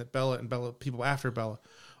generation that Bella and people after Bella,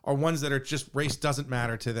 are ones that are just race doesn't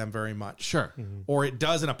matter to them very much. Sure. Or it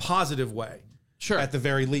does in a positive way. Sure. At the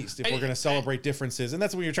very least, if we're going to celebrate differences, and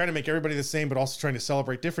that's when you're trying to make everybody the same, but also trying to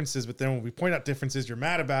celebrate differences. But then when we point out differences, you're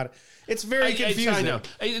mad about it. It's very confusing. I know.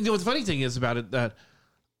 The funny thing is about it that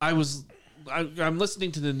I'm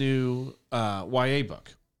listening to the new YA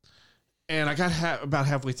book, and I got about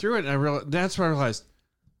halfway through it, and I realized that's where I realized,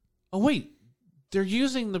 oh wait, they're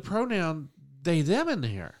using the pronoun they them in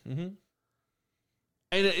here, and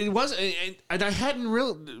it wasn't, and I hadn't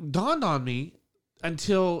really dawned on me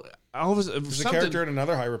until all of a sudden. There's a character in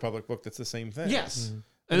another High Republic book that's the same thing. Yes, And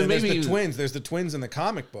and then maybe there's the twins. There's the twins in the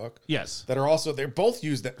comic book. Yes, That are also they're both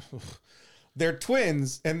used that. They're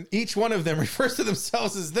twins, and each one of them refers to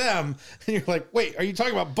themselves as them. And you're like, wait, are you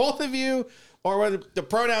talking about both of you? Or whether the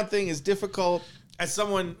pronoun thing is difficult as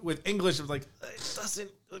someone with English of like, it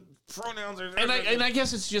doesn't, pronouns are. and I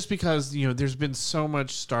guess it's just because there's been so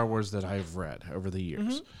much Star Wars that I've read over the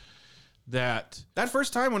years that that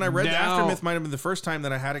first time when I read the Now- Aftermath might have been the first time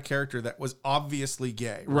that I had a character that was obviously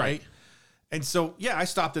gay, right? And so, yeah, I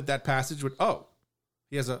stopped at that passage with, oh,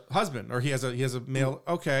 he has a husband or he has a male.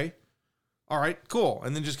 Okay. All right, cool.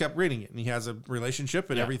 And then just kept reading it. And he has a relationship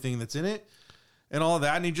and everything that's in it and all of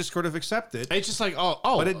that. And he just sort of accept it. it's just like oh,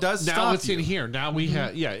 But it does now stop it's you. in here. Now we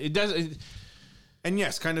have it does. And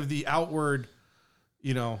yes, kind of the outward,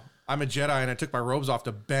 I'm a Jedi and I took my robes off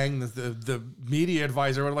to bang the media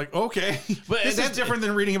advisor. We're like, okay, But this is that's- different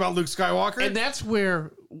than reading about Luke Skywalker. And that's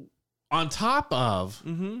where, on top of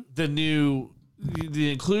the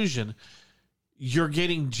inclusion, you're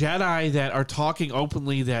getting Jedi that are talking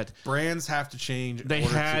openly that brands have to change. in they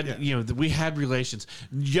order to- had, yeah. we had relations.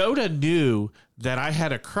 Yoda knew that I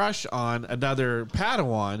had a crush on another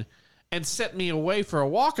Padawan and sent me away for a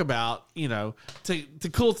walkabout, to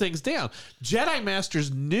cool things down. Jedi Masters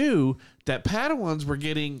knew that Padawans were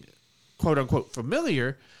getting, quote unquote,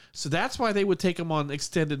 familiar. So that's why they would take them on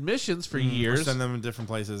extended missions for Or years. send them in different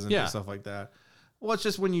places and Yeah. stuff like that. Well, it's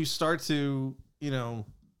just when you start to,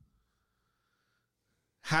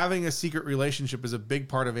 having a secret relationship is a big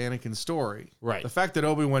part of Anakin's story. Right. The fact that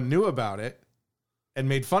Obi-Wan knew about it and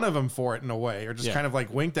made fun of him for it in a way, or just Yeah. kind of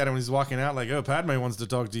like winked at him when he's walking out, like, oh, Padme wants to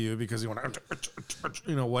talk to you because you want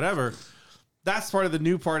to, whatever. That's part of the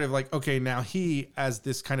new part of like, okay, now he, as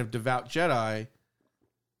this kind of devout Jedi,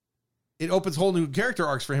 it opens whole new character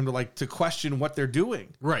arcs for him to question what they're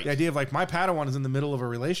doing. Right. The idea of like, my Padawan is in the middle of a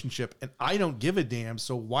relationship and I don't give a damn.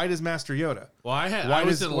 So why does Master Yoda? Well, I Why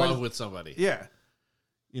was does- in why love does- with somebody. Yeah.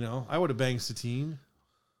 I would have banged Satine.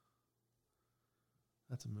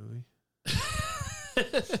 That's a movie.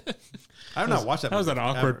 I've not watched that. That was an movie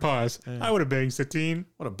awkward ever. pause. I would have banged Satine.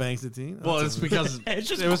 What a bang Satine. Well, it's because It's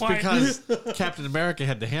just it was quiet. because Captain America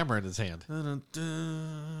had the hammer in his hand. Well,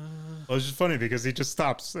 it's just funny because he just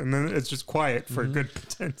stops and then it's just quiet for a good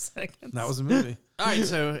 10 seconds. That was a movie. All right,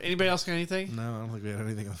 so anybody else got anything? No, I don't think we had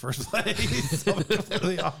anything in the first place. I'll be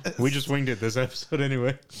completely honest. We just winged it this episode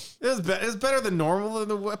anyway. It's better than normal than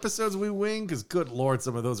the episodes we wing because, good lord,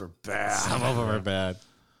 some of those are bad. Some of them are bad.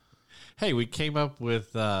 Hey, we came up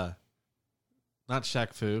with not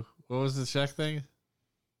Shaq Fu. What was the Shaq thing?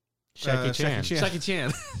 Shaq Chan. Shaq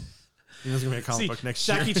Chan. He was gonna be a comic See, book next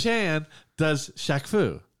year. Shaq Chan does Shaq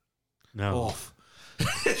Fu. No.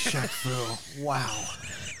 Shaq Fu. Wow.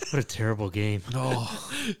 What a terrible game. Oh,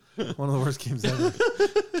 one of the worst games ever.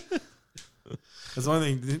 That's the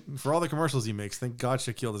only thing for all the commercials he makes. Thank God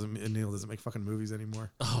Shaquille O'Neal doesn't make fucking movies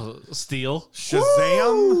anymore. Oh, Steel.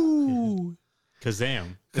 Shazam!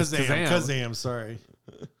 Kazam. Kazam. Sorry.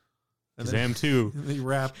 And then Kazam 2. he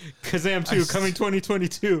rapped. Kazam 2 coming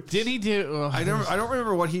 2022. Did he do? I don't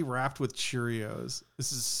remember what he rapped with Cheerios.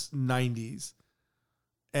 This is 90s.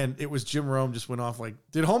 And it was Jim Rome just went off like,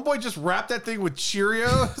 did Homeboy just rap that thing with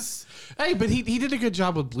Cheerios? Hey, but he did a good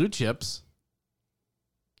job with Blue Chips.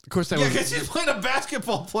 Of course, that Yeah, was. because he's playing a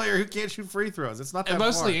basketball player who can't shoot free throws. It's not that And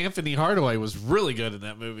mostly far. Anthony Hardaway was really good in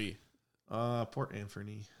that movie. Poor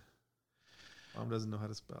Anthony. Mom doesn't know how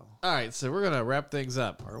to spell. All right, so we're gonna wrap things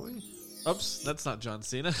up. Are we? Oops, that's not John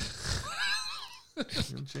Cena. I'm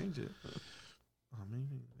gonna change it. Oh,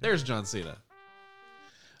 maybe. There's John Cena.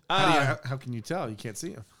 How can you tell? You can't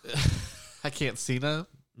see him. I can't see now.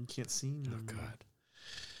 You can't see him. Oh God.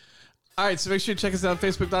 All right, so make sure you check us out on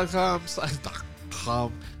Facebook.com.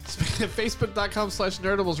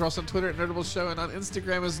 Facebook.com/Nerdables. We're also on Twitter at Nerdables Show and on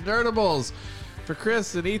Instagram as Nerdables. For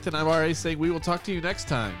Chris and Ethan, I'm already saying we will talk to you next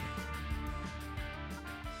time.